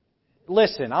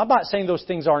 Listen, I'm not saying those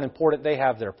things aren't important. They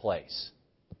have their place.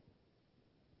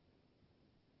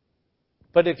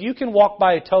 But if you can walk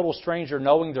by a total stranger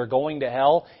knowing they're going to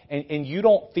hell and you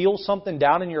don't feel something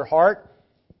down in your heart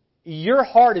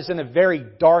is in a very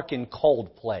dark and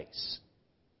cold place.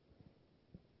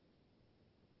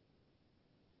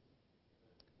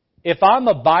 If I'm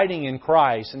abiding in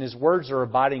Christ and His words are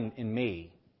abiding in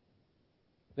me,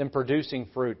 then producing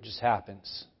fruit just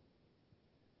happens.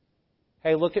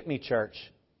 Hey, look at me, church.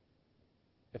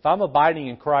 If I'm abiding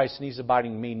in Christ and He's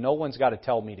abiding in me, no one's got to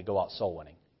tell me to go out soul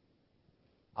winning.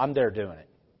 I'm there doing it.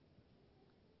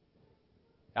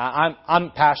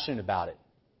 I'm passionate about it.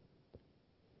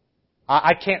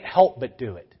 I can't help but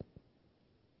do it.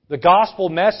 The gospel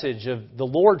message of the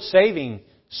Lord saving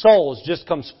souls just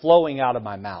comes flowing out of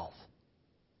my mouth.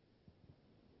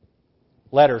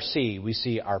 Letter C, we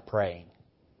see our praying.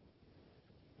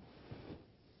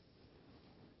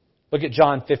 Look at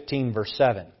John 15, verse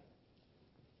 7.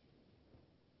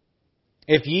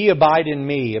 If ye abide in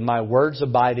me, and my words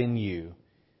abide in you,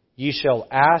 ye shall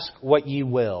ask what ye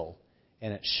will,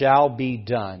 and it shall be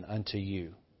done unto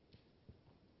you.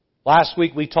 Last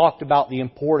week we talked about the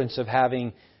importance of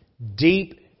having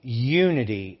deep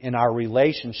unity in our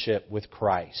relationship with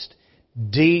Christ.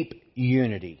 Deep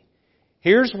unity.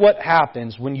 Here's what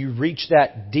happens when you reach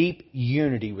that deep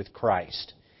unity with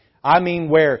Christ. I mean,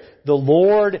 where the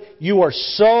Lord, you are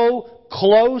so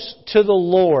close to the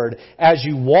Lord as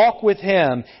you walk with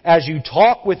Him, as you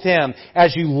talk with Him,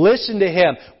 as you listen to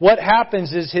Him. What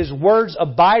happens is His words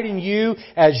abide in you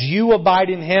as you abide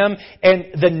in Him, and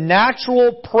the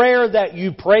natural prayer that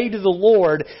you pray to the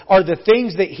Lord are the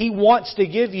things that He wants to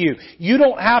give you. You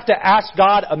don't have to ask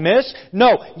God amiss.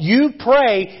 No, you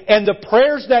pray, and the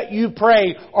prayers that you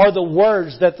pray are the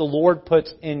words that the Lord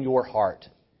puts in your heart.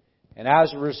 And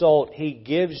as a result, He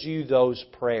gives you those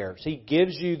prayers. He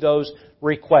gives you those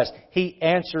requests. He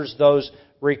answers those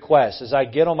requests. As I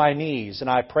get on my knees and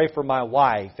I pray for my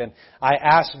wife and I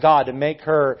ask God to make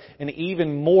her an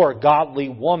even more godly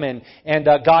woman, and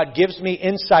God gives me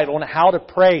insight on how to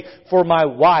pray for my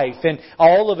wife, and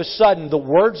all of a sudden the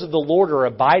words of the Lord are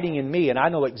abiding in me, and I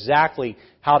know exactly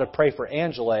how to pray for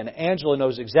Angela, and Angela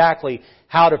knows exactly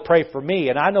how to pray for me,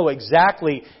 and I know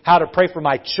exactly how to pray for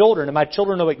my children, and my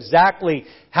children know exactly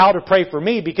how to pray for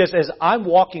me, because as I'm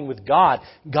walking with God,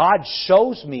 God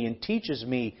shows me and teaches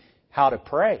me how to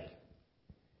pray.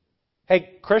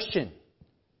 Hey, Christian,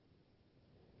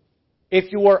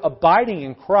 if you are abiding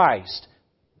in Christ,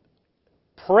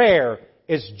 prayer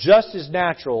is just as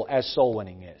natural as soul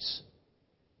winning is.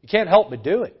 You can't help but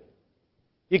do it.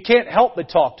 You can't help but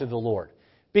talk to the Lord.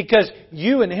 Because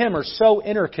you and Him are so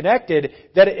interconnected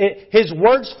that His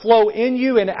words flow in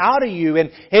you and out of you, and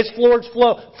His words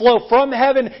flow from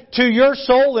heaven to your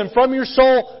soul, and from your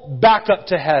soul back up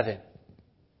to heaven.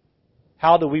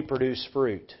 How do we produce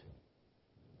fruit?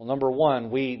 Well, number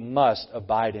one, we must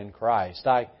abide in Christ.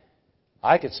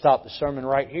 I could stop the sermon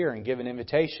right here and give an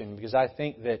invitation, because I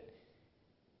think that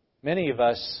many of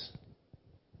us,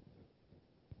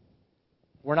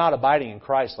 we're not abiding in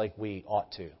Christ like we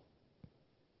ought to.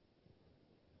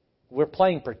 We're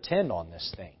playing pretend on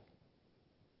this thing.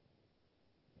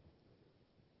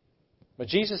 But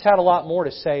Jesus had a lot more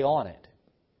to say on it.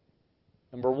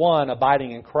 Number one,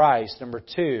 abiding in Christ. Number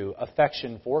two,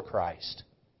 affection for Christ.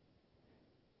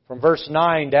 From verse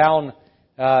 9 down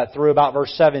through about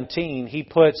verse 17, he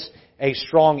puts a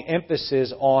strong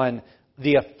emphasis on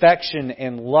the affection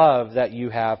and love that you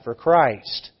have for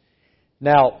Christ.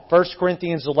 Now, 1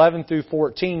 Corinthians 11 through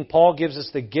 14, Paul gives us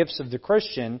the gifts of the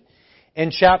Christian. In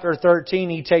chapter 13,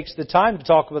 he takes the time to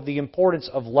talk about the importance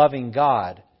of loving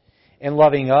God and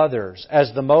loving others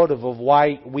as the motive of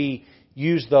why we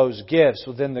use those gifts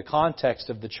within the context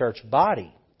of the church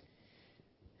body.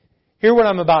 Hear what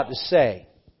I'm about to say.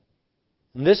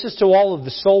 And this is to all of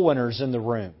the soul winners in the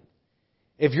room.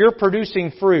 If you're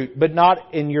producing fruit but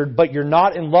you're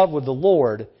not in love with the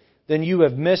Lord, then you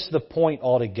have missed the point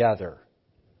altogether.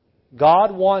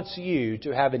 God wants you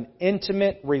to have an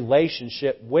intimate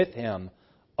relationship with Him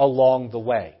along the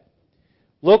way.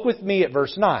 Look with me at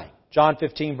verse 9. John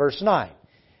 15, verse 9.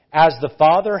 As the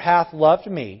Father hath loved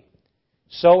me,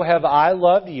 so have I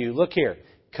loved you. Look here.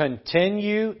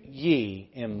 Continue ye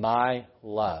in my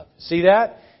love. See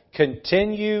that?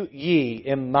 Continue ye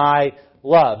in my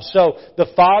love. So the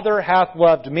Father hath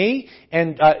loved me,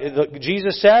 and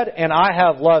Jesus said, and I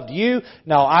have loved you.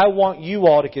 Now I want you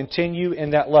all to continue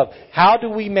in that love. How do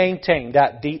we maintain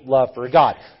that deep love for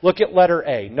God? Look at letter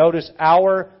A. Notice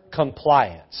our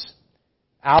compliance.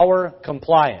 Our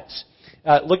compliance.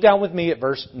 Look down with me at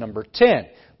verse number 10.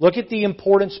 Look at the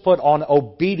importance put on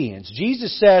obedience.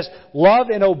 Jesus says love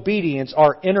and obedience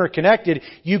are interconnected.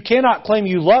 You cannot claim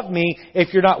you love me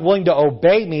if you're not willing to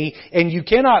obey me, and you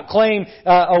cannot claim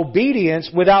obedience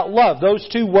without love. Those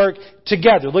two work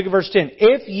together. Look at verse 10.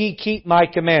 If ye keep my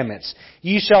commandments,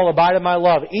 ye shall abide in my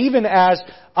love, even as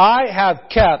I have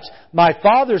kept my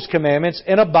Father's commandments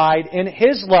and abide in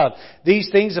His love. These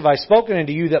things have I spoken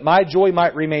unto you, that my joy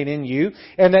might remain in you,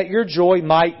 and that your joy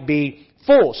might be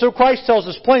full. So Christ tells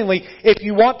us plainly, if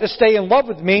you want to stay in love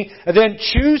with me, then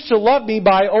choose to love me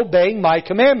by obeying my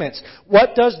commandments.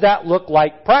 What does that look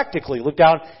like practically? Look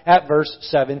down at verse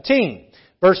 17.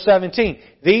 Verse 17,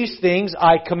 these things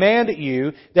I command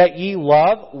you, that ye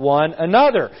love one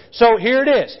another. So here it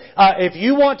is. If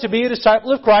you want to be a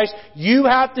disciple of Christ, you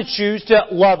have to choose to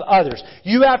love others.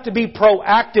 You have to be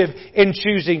proactive in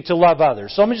choosing to love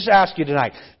others. So let me just ask you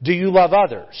tonight, do you love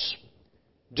others?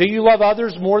 Do you love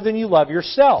others more than you love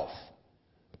yourself?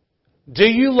 Do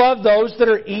you love those that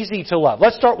are easy to love?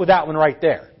 Let's start with that one right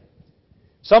there.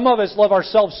 Some of us love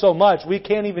ourselves so much, we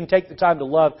can't even take the time to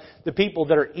love the people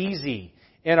that are easy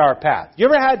in our path. You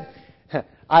ever had,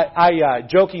 I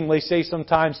jokingly say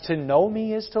sometimes, to know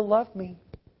me is to love me.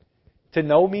 To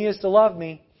know me is to love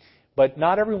me. But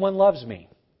not everyone loves me.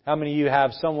 How many of you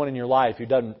have someone in your life who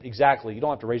doesn't exactly, you don't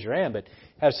have to raise your hand, but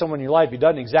have someone in your life who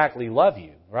doesn't exactly love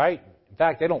you, right? In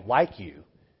fact, they don't like you.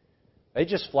 They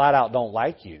just flat out don't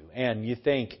like you. And you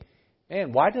think,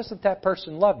 man, why doesn't that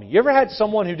person love me? You ever had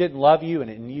someone who didn't love you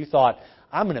and you thought,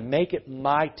 I'm going to make it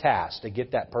my task to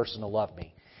get that person to love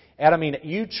me? And I mean,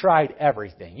 you tried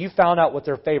everything. You found out what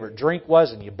their favorite drink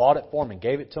was, and you bought it for them and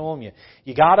gave it to them.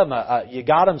 You got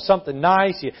them something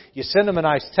nice. You send them a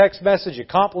nice text message. You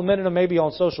complimented them maybe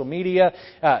on social media.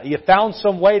 You found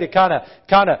some way to kind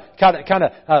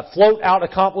of float out a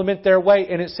compliment their way.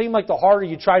 And it seemed like the harder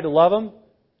you tried to love them,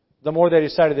 the more they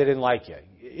decided they didn't like you.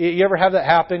 You ever have that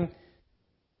happen?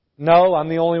 No, I'm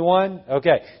the only one?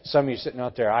 Okay. Some of you sitting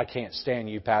out there, I can't stand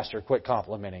you, Pastor. Quit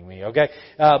complimenting me, okay?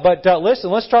 But listen,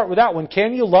 let's start with that one.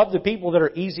 Can you love the people that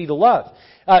are easy to love?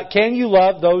 Can you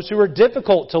love those who are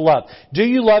difficult to love? Do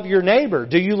you love your neighbor?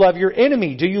 Do you love your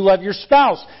enemy? Do you love your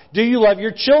spouse? Do you love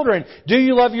your children? Do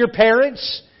you love your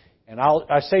parents? And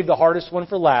I saved the hardest one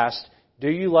for last. Do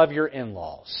you love your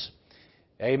in-laws?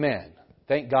 Amen.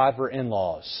 Thank God for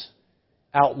in-laws.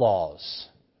 Outlaws.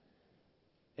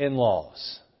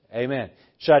 In-laws. Amen.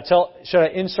 Should I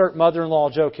insert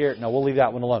mother-in-law joke here? No, we'll leave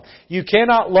that one alone. You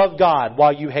cannot love God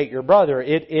while you hate your brother.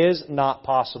 It is not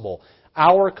possible.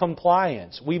 Our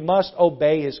compliance. We must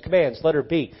obey His commands. Letter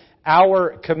B.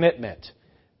 Our commitment.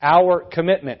 Our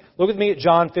commitment. Look with me at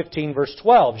John 15 verse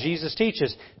 12. Jesus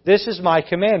teaches, this is my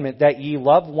commandment, that ye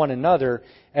love one another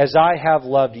as I have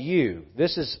loved you.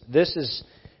 This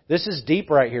is deep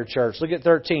right here, church. Look at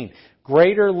 13.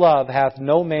 Greater love hath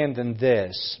no man than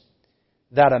this,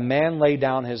 that a man lay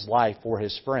down his life for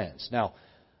his friends. Now,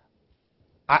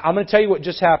 I'm going to tell you what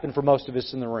just happened for most of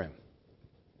us in the room.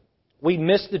 We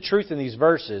miss the truth in these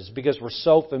verses because we're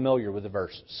so familiar with the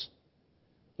verses.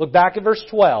 Look back at verse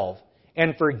 12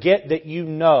 and forget that you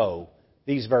know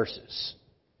these verses.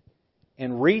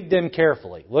 And read them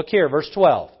carefully. Look here, verse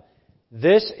 12.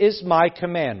 This is my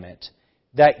commandment,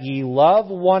 that ye love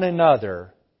one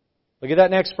another. Look at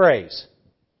that next phrase.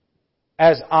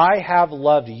 As I have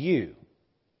loved you.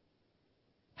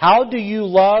 How do you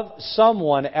love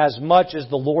someone as much as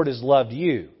the Lord has loved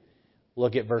you?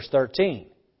 Look at verse 13.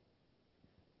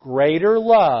 Greater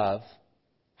love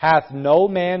hath no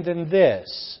man than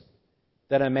this,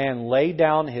 that a man lay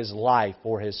down his life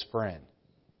for his friend.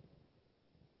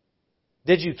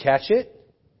 Did you catch it?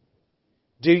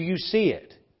 Do you see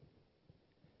it?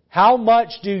 How much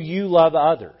do you love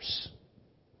others?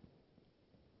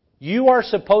 You are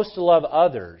supposed to love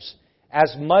others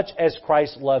as much as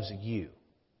Christ loves you.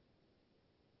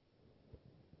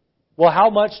 Well,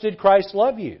 how much did Christ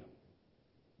love you?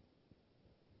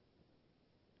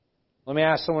 Let me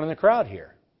ask someone in the crowd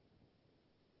here.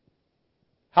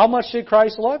 How much did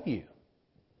Christ love you?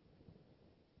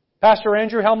 Pastor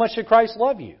Andrew, how much did Christ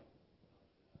love you?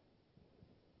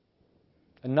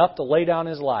 Enough to lay down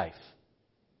His life.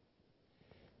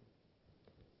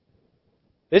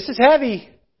 This is heavy.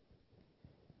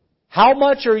 How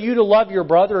much are you to love your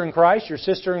brother in Christ, your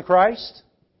sister in Christ?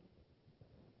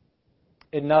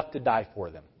 Enough to die for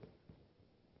them.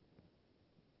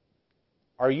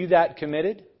 Are you that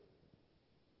committed?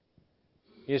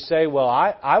 You say, well,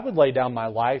 I would lay down my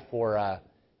life for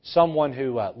someone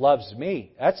who loves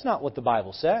me. That's not what the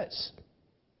Bible says.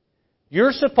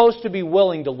 You're supposed to be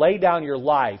willing to lay down your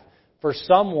life for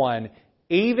someone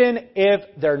even if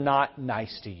they're not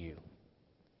nice to you.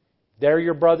 They're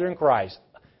your brother in Christ.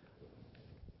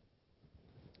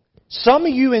 Some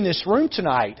of you in this room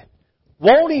tonight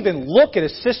won't even look at a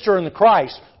sister in the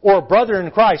Christ or a brother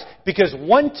in Christ because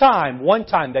one time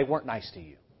they weren't nice to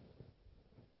you.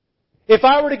 If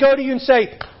I were to go to you and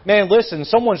say, man, listen,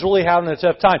 someone's really having a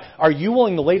tough time. Are you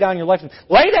willing to lay down your life?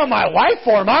 Lay down my life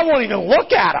for them. I won't even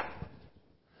look at them.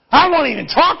 I won't even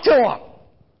talk to them.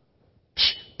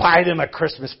 Buy them a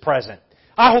Christmas present.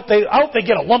 I hope they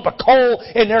get a lump of coal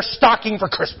in their stocking for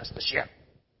Christmas this year.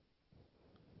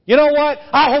 You know what?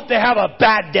 I hope they have a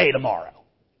bad day tomorrow.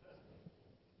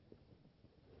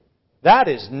 That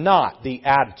is not the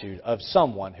attitude of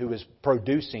someone who is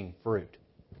producing fruit.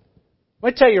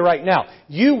 Let me tell you right now,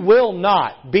 you will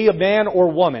not be a man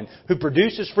or woman who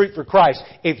produces fruit for Christ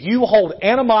if you hold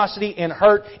animosity and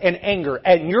hurt and anger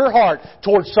in your heart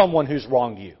towards someone who's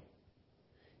wronged you.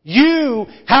 You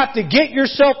have to get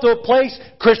yourself to a place,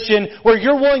 Christian, where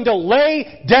you're willing to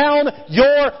lay down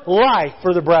your life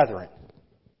for the brethren.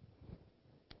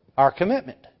 Our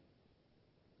commitment.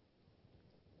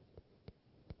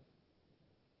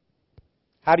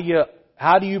 How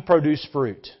do you produce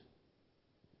fruit?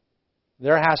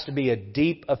 There has to be a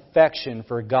deep affection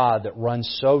for God that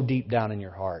runs so deep down in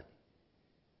your heart.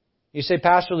 You say,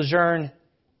 Pastor Lejeune,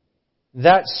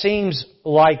 that seems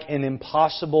like an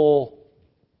impossible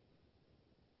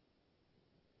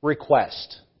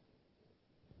request.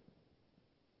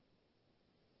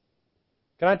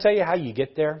 Can I tell you how you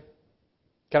get there?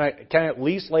 Can I at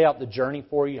least lay out the journey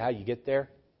for you, how you get there?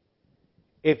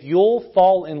 If you'll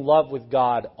fall in love with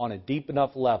God on a deep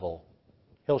enough level,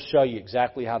 He'll show you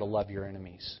exactly how to love your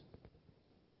enemies.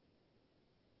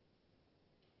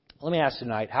 Let me ask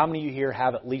tonight, how many of you here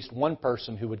have at least one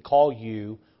person who would call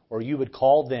you or you would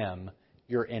call them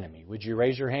your enemy? Would you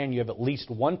raise your hand? You have at least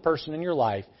one person in your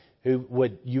life who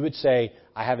you would say,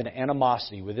 I have an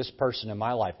animosity with this person in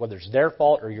my life, whether it's their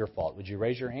fault or your fault. Would you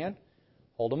raise your hand?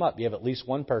 Hold them up. You have at least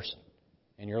one person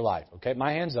in your life. Okay,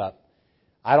 my hand's up.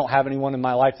 I don't have anyone in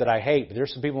my life that I hate, but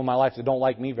there's some people in my life that don't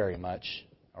like me very much.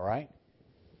 All right?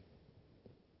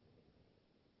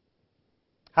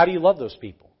 How do you love those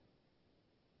people?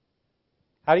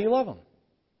 How do you love them?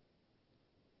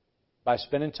 By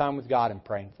spending time with God and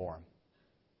praying for them.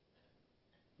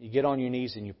 You get on your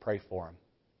knees and you pray for them.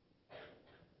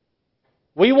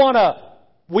 We want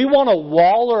to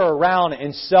waller around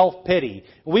in self-pity.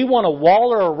 We want to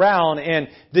waller around in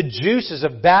the juices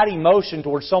of bad emotion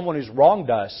towards someone who's wronged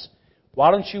us.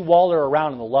 Why don't you waller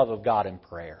around in the love of God in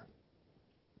prayer?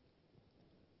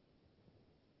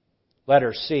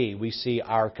 Letter C, we see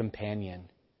our companion.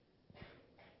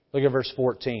 Look at verse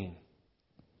 14.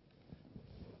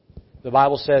 The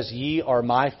Bible says, Ye are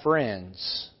my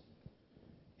friends,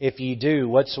 if ye do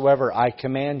whatsoever I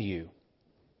command you.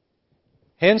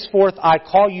 Henceforth I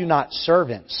call you not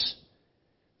servants,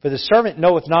 for the servant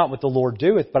knoweth not what the Lord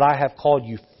doeth, but I have called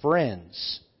you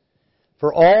friends.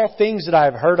 For all things that I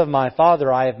have heard of my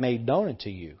Father I have made known unto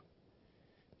you.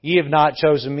 Ye have not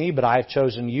chosen me, but I have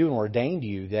chosen you and ordained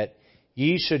you, that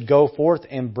ye should go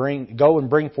and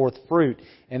bring forth fruit,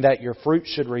 and that your fruit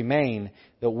should remain,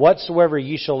 that whatsoever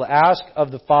ye shall ask of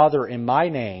the Father in my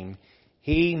name,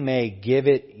 He may give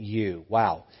it you.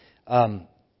 Wow.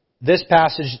 This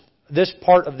passage, this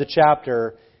part of the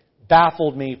chapter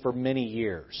baffled me for many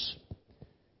years.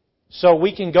 So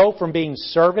we can go from being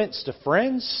servants to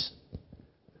friends.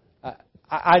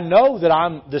 I know that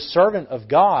I'm the servant of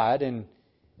God, and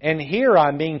here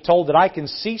I'm being told that I can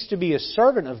cease to be a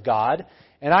servant of God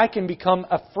and I can become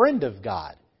a friend of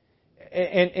God.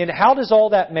 And how does all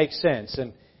that make sense?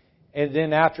 And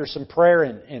then after some prayer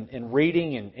and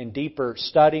reading and deeper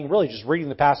studying, really just reading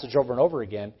the passage over and over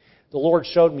again, the Lord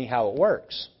showed me how it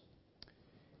works.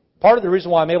 Part of the reason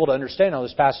why I'm able to understand how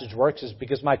this passage works is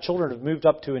because my children have moved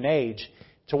up to an age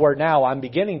to where now I'm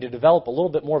beginning to develop a little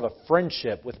bit more of a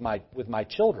friendship with my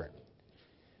children.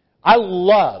 I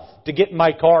love to get in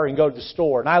my car and go to the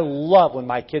store, and I love when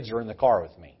my kids are in the car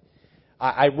with me.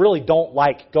 I really don't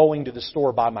like going to the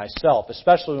store by myself,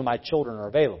 especially when my children are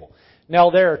available. Now,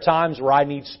 there are times where I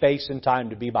need space and time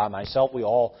to be by myself. We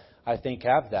all, I think,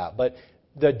 have that. But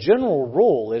the general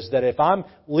rule is that if I'm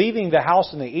leaving the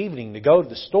house in the evening to go to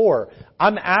the store,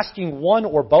 I'm asking one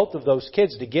or both of those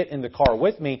kids to get in the car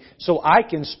with me so I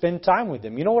can spend time with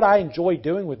them. You know what I enjoy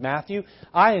doing with Matthew?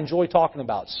 I enjoy talking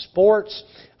about sports.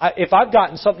 If I've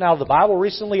gotten something out of the Bible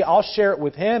recently, I'll share it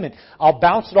with him and I'll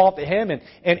bounce it off at him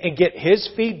and get his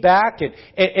feedback and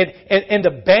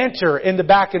the banter and the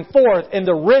back and forth and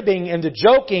the ribbing and the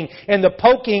joking and the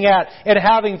poking at and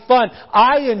having fun.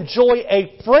 I enjoy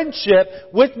a friendship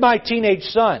with my teenage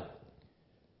son.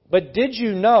 But did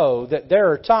you know that there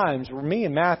are times where me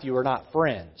and Matthew are not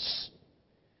friends?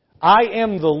 I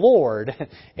am the Lord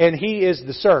and He is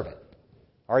the servant.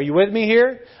 Are you with me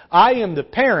here? I am the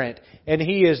parent and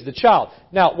He is the child.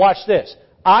 Now, watch this.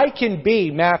 I can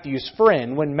be Matthew's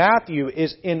friend when Matthew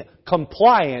is in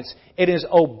compliance and is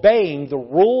obeying the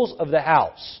rules of the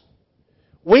house.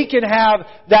 We can have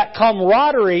that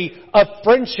camaraderie of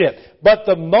friendship. But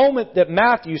the moment that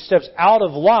Matthew steps out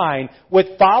of line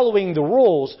with following the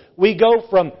rules, we go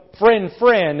from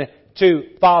friend to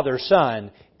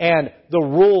father-son. And the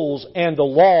rules and the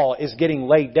law is getting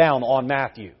laid down on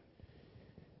Matthew.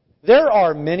 There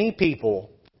are many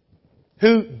people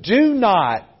who do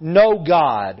not know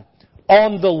God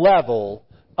on the level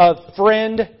of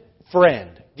friend.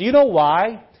 Do you know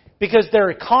why? Because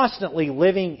they're constantly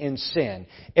living in sin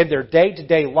in their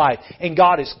day-to-day life. And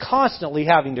God is constantly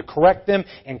having to correct them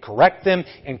and correct them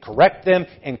and correct them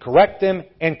and correct them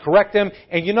and correct them.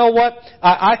 And you know what?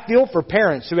 I feel for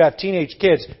parents who have teenage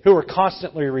kids who are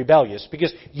constantly rebellious,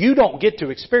 because you don't get to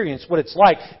experience what it's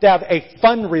like to have a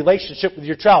fun relationship with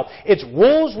your child. It's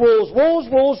rules,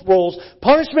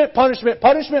 punishment,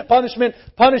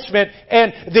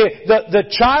 and the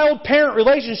child-parent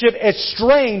relationship is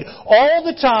strained all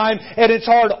the time, and it's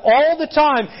hard all the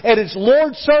time, and it's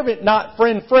Lord servant, not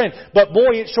friend. But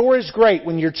boy, it sure is great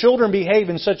when your children behave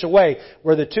in such a way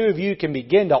where the two of you can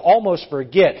begin to almost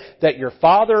forget that you're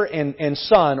father and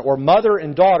son, or mother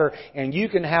and daughter, and you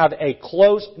can have a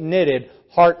close-knitted,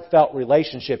 heartfelt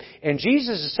relationship. And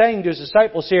Jesus is saying to His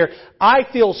disciples here, I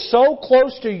feel so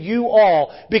close to you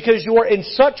all because you're in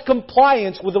such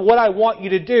compliance with what I want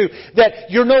you to do that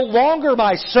you're no longer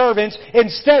my servants.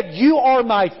 Instead, you are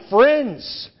my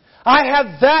friends. I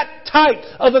have that type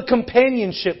of a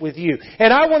companionship with you.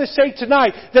 And I want to say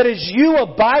tonight that as you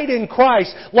abide in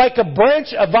Christ, like a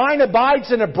vine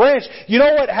abides in a branch, you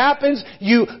know what happens?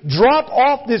 You drop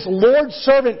off this Lord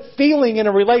servant feeling in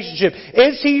a relationship.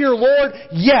 Is He your Lord?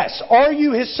 Yes. Are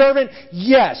you His servant?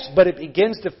 Yes. But it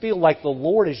begins to feel like the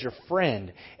Lord is your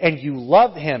friend, and you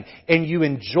love Him, and you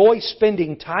enjoy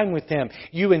spending time with Him.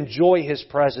 You enjoy His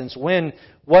presence. When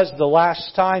was the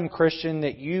last time, Christian,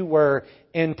 that you were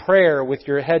in prayer with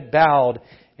your head bowed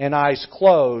and eyes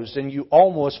closed, and you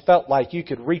almost felt like you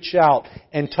could reach out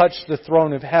and touch the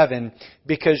throne of heaven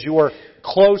because your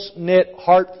close-knit,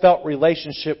 heartfelt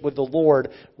relationship with the Lord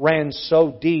ran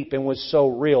so deep and was so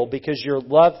real, because your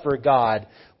love for God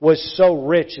was so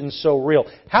rich and so real?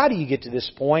 How do you get to this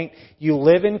point? You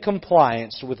live in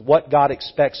compliance with what God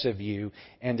expects of you,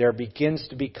 and there begins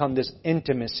to become this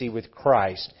intimacy with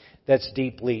Christ that's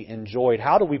deeply enjoyed.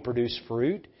 How do we produce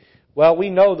fruit? Well, we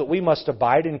know that we must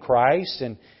abide in Christ,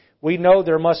 and we know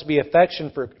there must be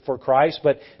affection for Christ,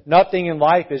 but nothing in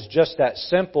life is just that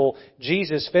simple.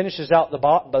 Jesus finishes out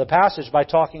the passage by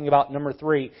talking about number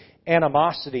 3,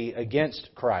 animosity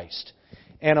against Christ.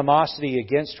 Animosity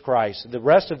against Christ. The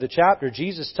rest of the chapter,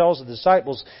 Jesus tells the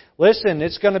disciples, listen,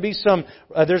 there's going to be some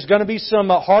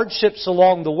hardships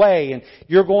along the way, and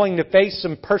you're going to face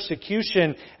some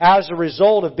persecution as a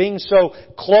result of being so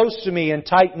close to me and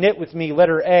tight-knit with me.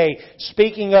 Letter A,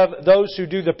 speaking of those who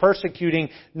do the persecuting,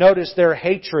 notice their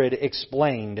hatred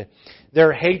explained.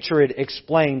 Their hatred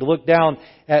explained. Look down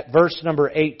at verse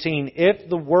number 18. If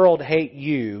the world hate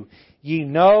you, ye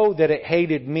know that it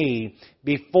hated me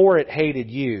before it hated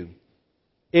you.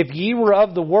 If ye were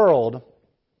of the world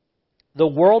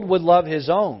would love his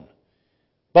own.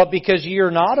 But because ye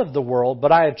are not of the world,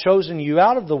 but I have chosen you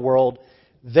out of the world,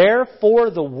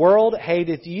 therefore the world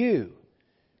hateth you.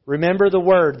 Remember the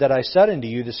word that I said unto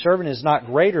you, the servant is not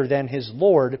greater than his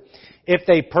Lord. If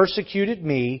they persecuted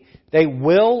me, they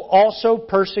will also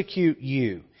persecute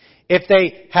you. If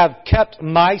they have kept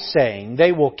my saying,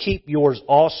 they will keep yours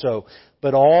also.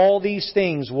 But all these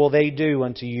things will they do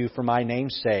unto you for my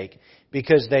name's sake,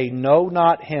 because they know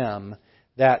not Him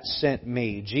that sent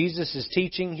me. Jesus is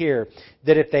teaching here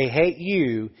that if they hate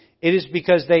you, it is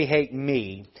because they hate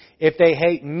me. If they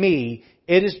hate me,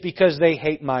 it is because they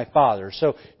hate my Father.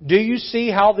 So, do you see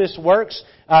how this works?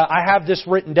 I have this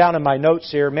written down in my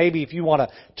notes here. Maybe if you want to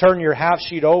turn your half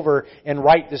sheet over and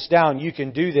write this down, you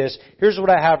can do this. Here's what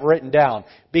I have written down.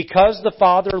 Because the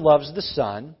Father loves the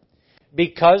Son.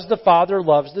 Because the Father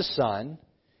loves the Son.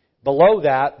 Below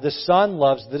that, the Son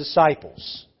loves the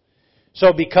disciples.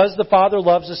 So, because the Father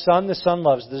loves the Son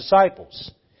loves the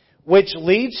disciples. Which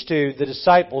leads to the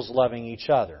disciples loving each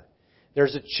other.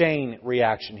 There's a chain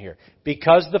reaction here.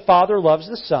 Because the Father loves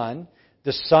the Son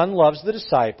loves the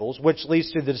disciples, which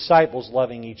leads to the disciples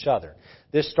loving each other.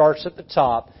 This starts at the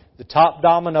top. The top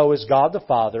domino is God the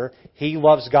Father. He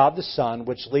loves God the Son,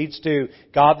 which leads to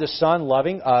God the Son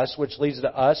loving us, which leads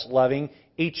to us loving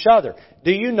each other.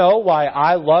 Do you know why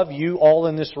I love you all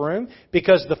in this room?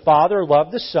 Because the Father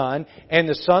loved the Son, and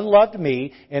the Son loved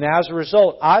me, and as a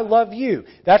result, I love you.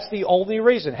 That's the only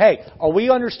reason. Hey, are we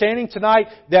understanding tonight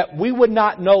that we would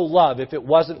not know love if it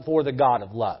wasn't for the God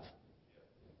of love?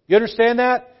 You understand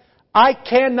that? I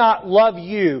cannot love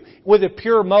you with a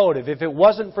pure motive if it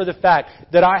wasn't for the fact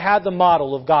that I had the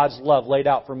model of God's love laid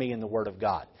out for me in the Word of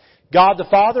God. God the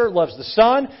Father loves the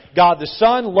Son. God the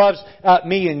Son loves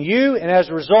me and you. And as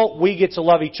a result, we get to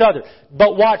love each other.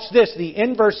 But watch this. The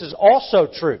inverse is also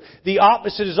true. The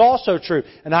opposite is also true.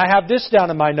 And I have this down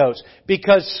in my notes.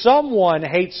 Because someone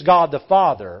hates God the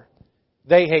Father,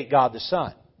 they hate God the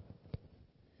Son.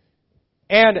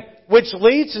 And which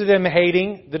leads to them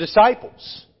hating the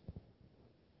disciples.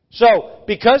 So,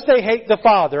 because they hate the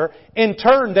Father, in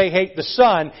turn they hate the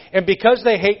Son. And because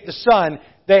they hate the Son,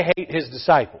 they hate His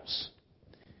disciples.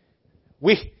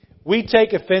 We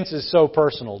take offenses so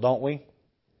personal, don't we?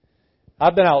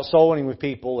 I've been out soul winning with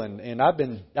people and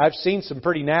I've seen some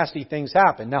pretty nasty things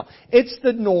happen. Now, it's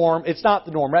the norm. It's not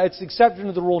the norm, right? It's the exception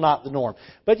to the rule, not the norm.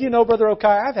 But you know, Brother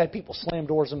Okai, I've had people slam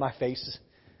doors in my face.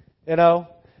 You know?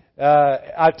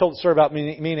 I've told the story about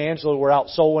me and Angela were out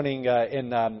soul winning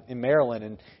in Maryland,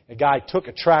 and a guy took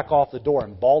a track off the door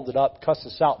and balled it up, cussed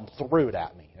us out, and threw it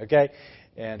at me. Okay?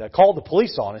 And called the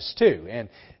police on us too. And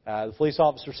the police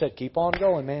officer said, "Keep on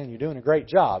going, man. You're doing a great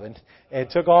job." And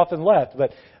took off and left.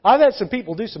 But I've had some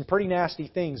people do some pretty nasty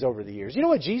things over the years. You know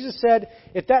what Jesus said?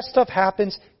 If that stuff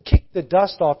happens, kick the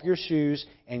dust off your shoes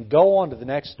and go on to the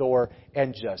next door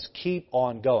and just keep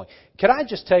on going. Can I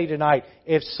just tell you tonight,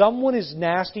 if someone is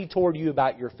nasty toward you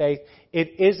about your faith,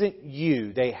 it isn't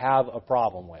you they have a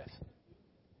problem with.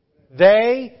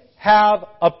 They have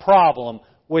a problem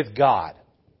with God.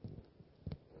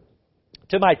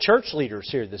 To my church leaders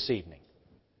here this evening.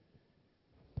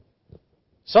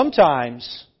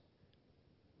 Sometimes,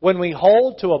 when we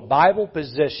hold to a Bible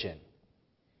position,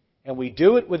 and we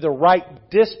do it with the right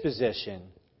disposition,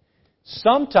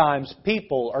 sometimes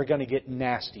people are going to get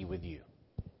nasty with you.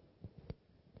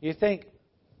 You think,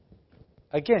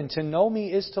 again, to know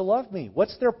me is to love me.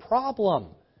 What's their problem?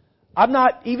 I'm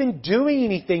not even doing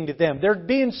anything to them. They're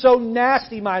being so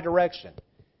nasty my direction.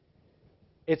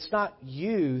 It's not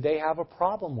you they have a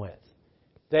problem with.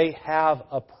 They have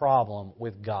a problem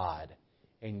with God.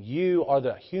 And you are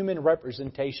the human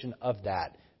representation of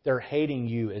that. They're hating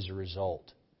you as a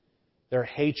result. Their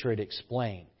hatred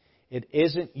explained. It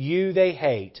isn't you they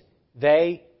hate.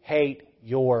 They hate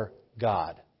your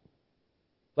God.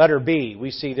 Letter B,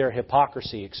 we see their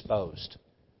hypocrisy exposed.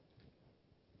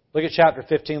 Look at chapter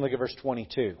 15, look at verse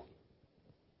 22.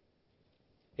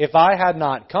 If I had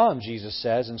not come, Jesus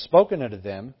says, and spoken unto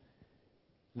them,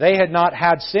 they had not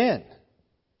had sin.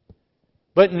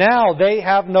 But now they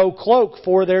have no cloak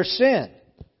for their sin.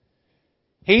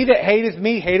 He that hateth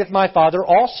me hateth my Father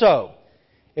also.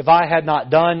 If I had not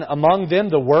done among them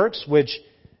the works which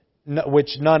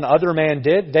none other man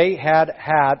did, they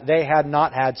had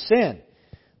not had sin.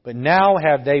 But now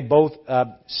have they both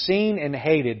seen and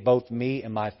hated both me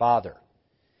and my Father.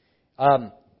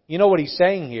 You know what he's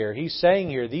saying here? He's saying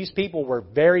here, these people were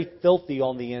very filthy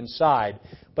on the inside,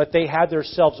 but they had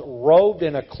themselves robed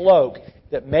in a cloak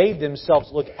that made themselves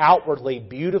look outwardly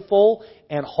beautiful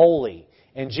and holy.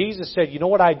 And Jesus said, you know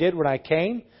what I did when I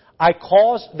came? I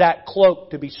caused that cloak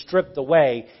to be stripped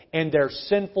away and their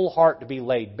sinful heart to be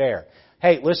laid bare.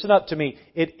 Hey, listen up to me.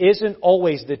 It isn't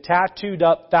always the tattooed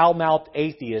up, foul-mouthed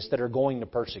atheists that are going to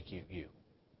persecute you.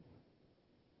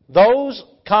 Those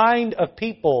kind of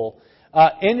people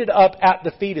ended up at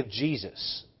the feet of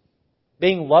Jesus,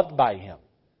 being loved by Him.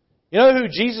 You know who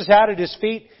Jesus had at His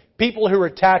feet? People who were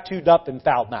tattooed up and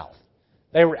foul-mouthed.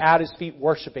 They were at His feet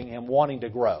worshiping Him, wanting to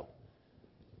grow.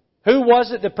 Who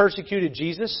was it that persecuted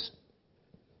Jesus?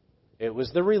 It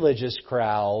was the religious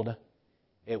crowd.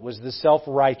 It was the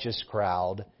self-righteous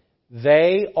crowd.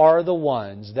 They are the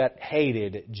ones that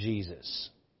hated Jesus.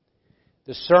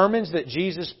 The sermons that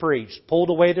Jesus preached pulled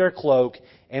away their cloak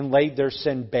and laid their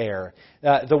sin bare.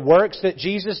 The works that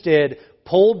Jesus did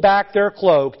pulled back their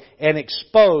cloak and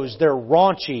exposed their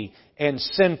raunchy and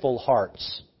sinful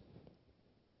hearts.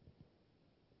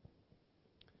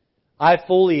 I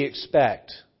fully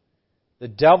expect the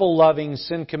devil-loving,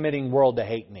 sin-committing world to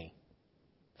hate me.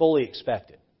 Fully expect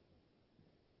it.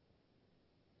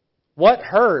 What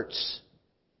hurts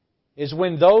is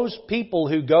when those people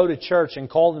who go to church and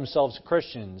call themselves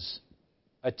Christians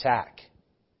attack.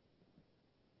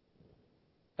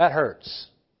 That hurts.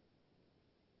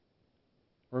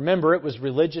 Remember, it was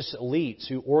religious elites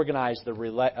who organized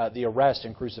the arrest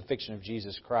and crucifixion of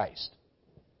Jesus Christ.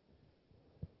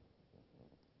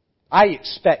 I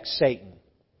expect Satan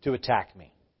to attack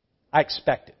me. I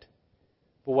expect it.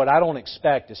 But what I don't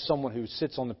expect is someone who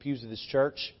sits on the pews of this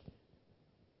church,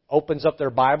 opens up their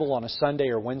Bible on a Sunday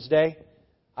or Wednesday.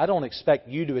 I don't expect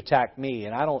you to attack me,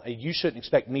 and you shouldn't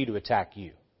expect me to attack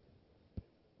you.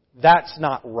 That's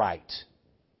not right.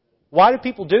 Why do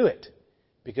people do it?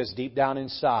 Because deep down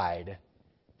inside,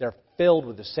 they're filled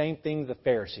with the same thing the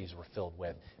Pharisees were filled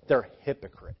with. They're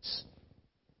hypocrites.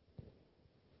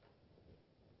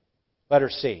 Letter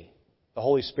C, the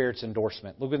Holy Spirit's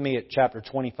endorsement. Look with me at chapter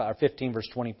 15, verse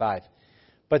 25.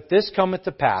 But this cometh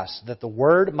to pass, that the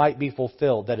word might be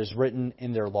fulfilled that is written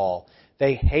in their law.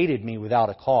 They hated me without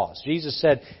a cause. Jesus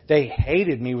said, they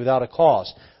hated me without a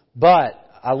cause. But,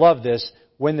 I love this,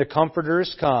 when the Comforter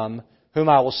is come, whom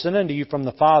I will send unto you from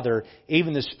the Father,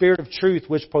 even the Spirit of truth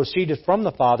which proceedeth from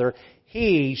the Father,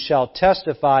 He shall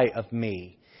testify of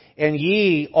me. And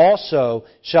ye also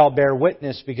shall bear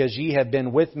witness, because ye have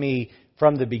been with me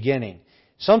from the beginning.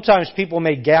 Sometimes people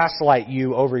may gaslight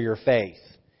you over your faith.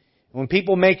 When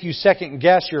people make you second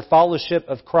guess your fellowship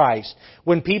of Christ,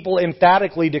 when people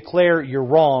emphatically declare you're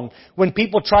wrong, when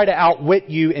people try to outwit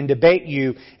you and debate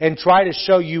you and try to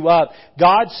show you up,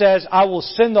 God says, I will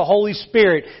send the Holy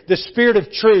Spirit, the Spirit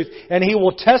of truth, and He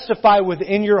will testify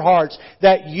within your hearts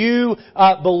that you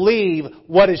believe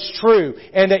what is true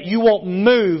and that you won't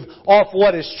move off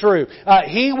what is true.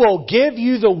 He will give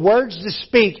you the words to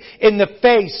speak in the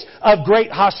face of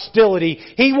great hostility.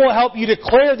 He will help you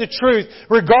declare the truth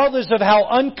regardless of how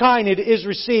unkind it is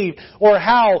received or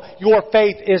how your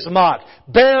faith is mocked.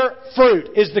 Bear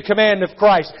fruit is the command of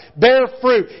Christ. Bear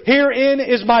fruit. Herein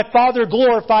is my Father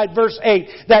glorified, verse 8,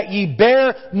 that ye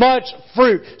bear much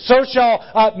fruit. So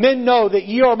shall men know that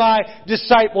ye are my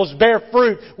disciples. Bear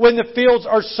fruit when the fields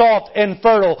are soft and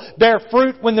fertile. Bear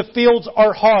fruit when the fields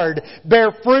are hard.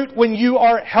 Bear fruit when you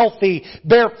are healthy.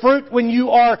 Bear fruit when you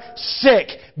are sick.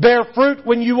 Bear fruit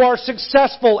when you are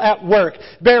successful at work.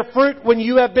 Bear fruit when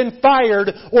you have been fired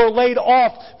or laid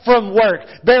off from work.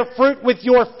 Bear fruit with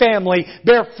your family.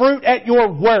 Bear fruit at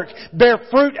your work. Bear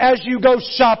fruit as you go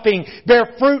shopping.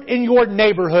 Bear fruit in your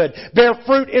neighborhood. Bear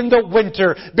fruit in the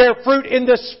winter. Bear fruit in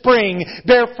the spring.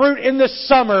 Bear fruit in the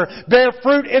summer. Bear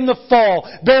fruit in the fall.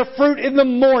 Bear fruit in the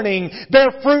morning. Bear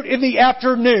fruit in the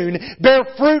afternoon. Bear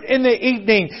fruit in the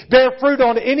evening. Bear fruit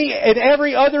on any and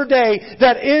every other day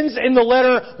that ends in the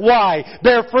letter Y.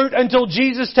 Bear fruit until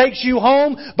Jesus takes you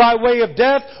home by way of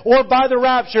death or by the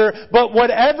rapture. But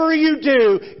whatever you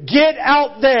do, get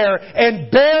out there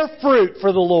and bear fruit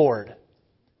for the Lord.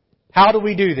 How do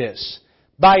we do this?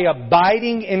 By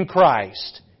abiding in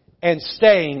Christ and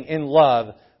staying in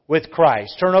love with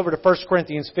Christ. Turn over to 1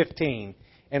 Corinthians 15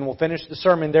 and we'll finish the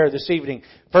sermon there this evening.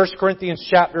 1 Corinthians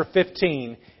chapter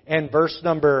 15 and verse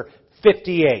number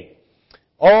 58.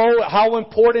 Oh, how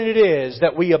important it is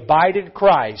that we abide in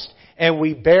Christ and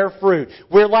we bear fruit.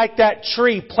 We're like that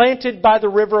tree planted by the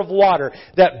river of water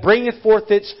that bringeth forth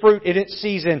its fruit in its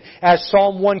season, as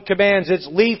Psalm 1 commands. Its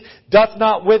leaf doth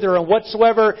not wither, and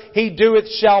whatsoever He doeth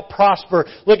shall prosper.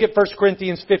 Look at 1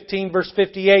 Corinthians 15 verse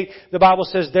 58. The Bible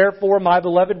says, Therefore, my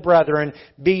beloved brethren,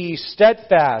 be ye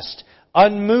steadfast,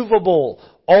 unmovable,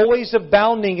 always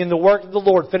abounding in the work of the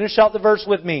Lord. Finish out the verse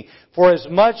with me. For as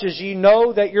much as ye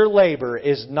know that your labor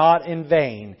is not in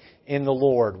vain in the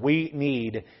Lord. We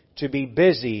need to be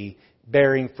busy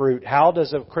bearing fruit. How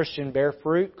does a Christian bear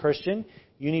fruit? Christian,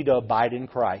 you need to abide in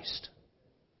Christ.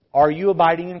 Are you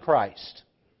abiding in Christ?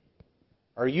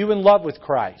 Are you in love with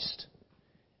Christ?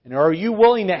 And are you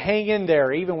willing to hang in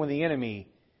there even when the enemy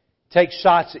takes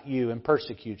shots at you and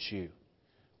persecutes you?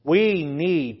 We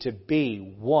need to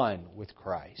be one with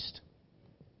Christ.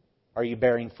 Are you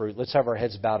bearing fruit? Let's have our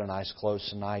heads bowed and eyes closed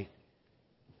tonight.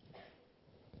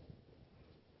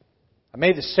 I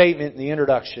made the statement in the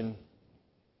introduction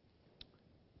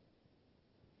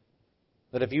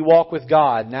that if you walk with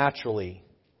God naturally,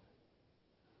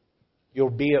 you'll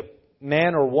be a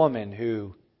man or woman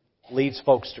who leads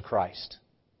folks to Christ.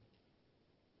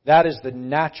 That is the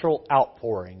natural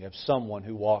outpouring of someone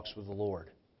who walks with the Lord.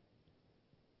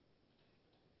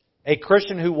 A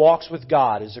Christian who walks with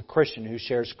God is a Christian who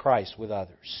shares Christ with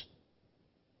others.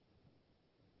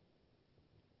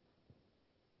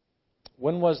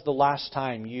 When was the last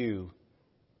time you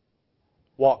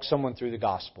walked someone through the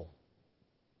gospel?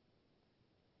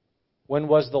 When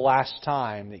was the last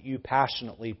time that you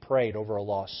passionately prayed over a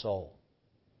lost soul?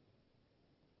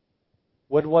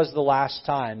 When was the last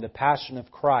time the passion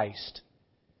of Christ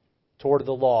toward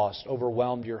the lost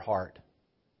overwhelmed your heart?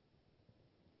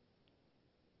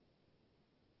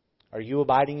 Are you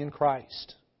abiding in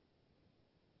Christ?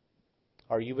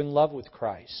 Are you in love with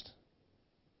Christ?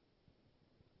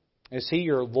 Is He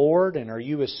your Lord and are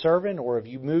you His servant, or have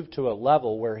you moved to a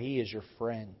level where He is your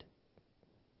friend?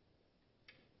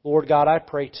 Lord God, I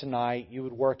pray tonight You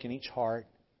would work in each heart.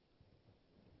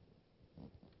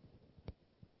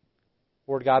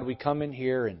 Lord God, we come in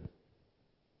here and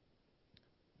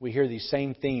we hear these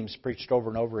same themes preached over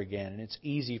and over again, and it's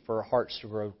easy for our hearts to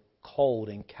grow cold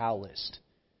and calloused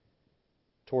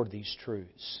toward these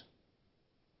truths.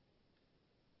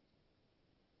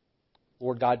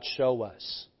 Lord God, show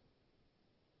us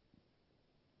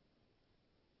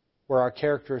where our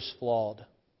character is flawed,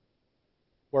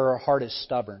 where our heart is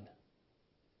stubborn.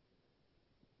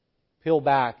 Peel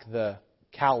back the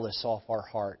callous off our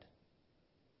heart.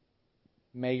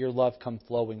 May Your love come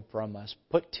flowing from us.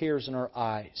 Put tears in our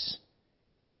eyes.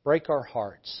 Break our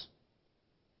hearts.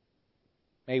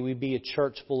 May we be a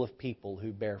church full of people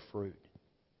who bear fruit.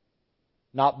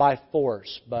 Not by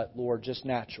force, but, Lord, just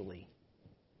naturally.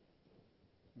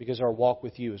 Because our walk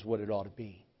with You is what it ought to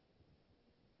be.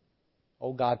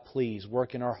 Oh God, please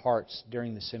work in our hearts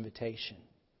during this invitation.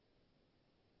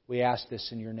 We ask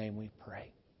this in Your name, we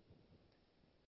pray.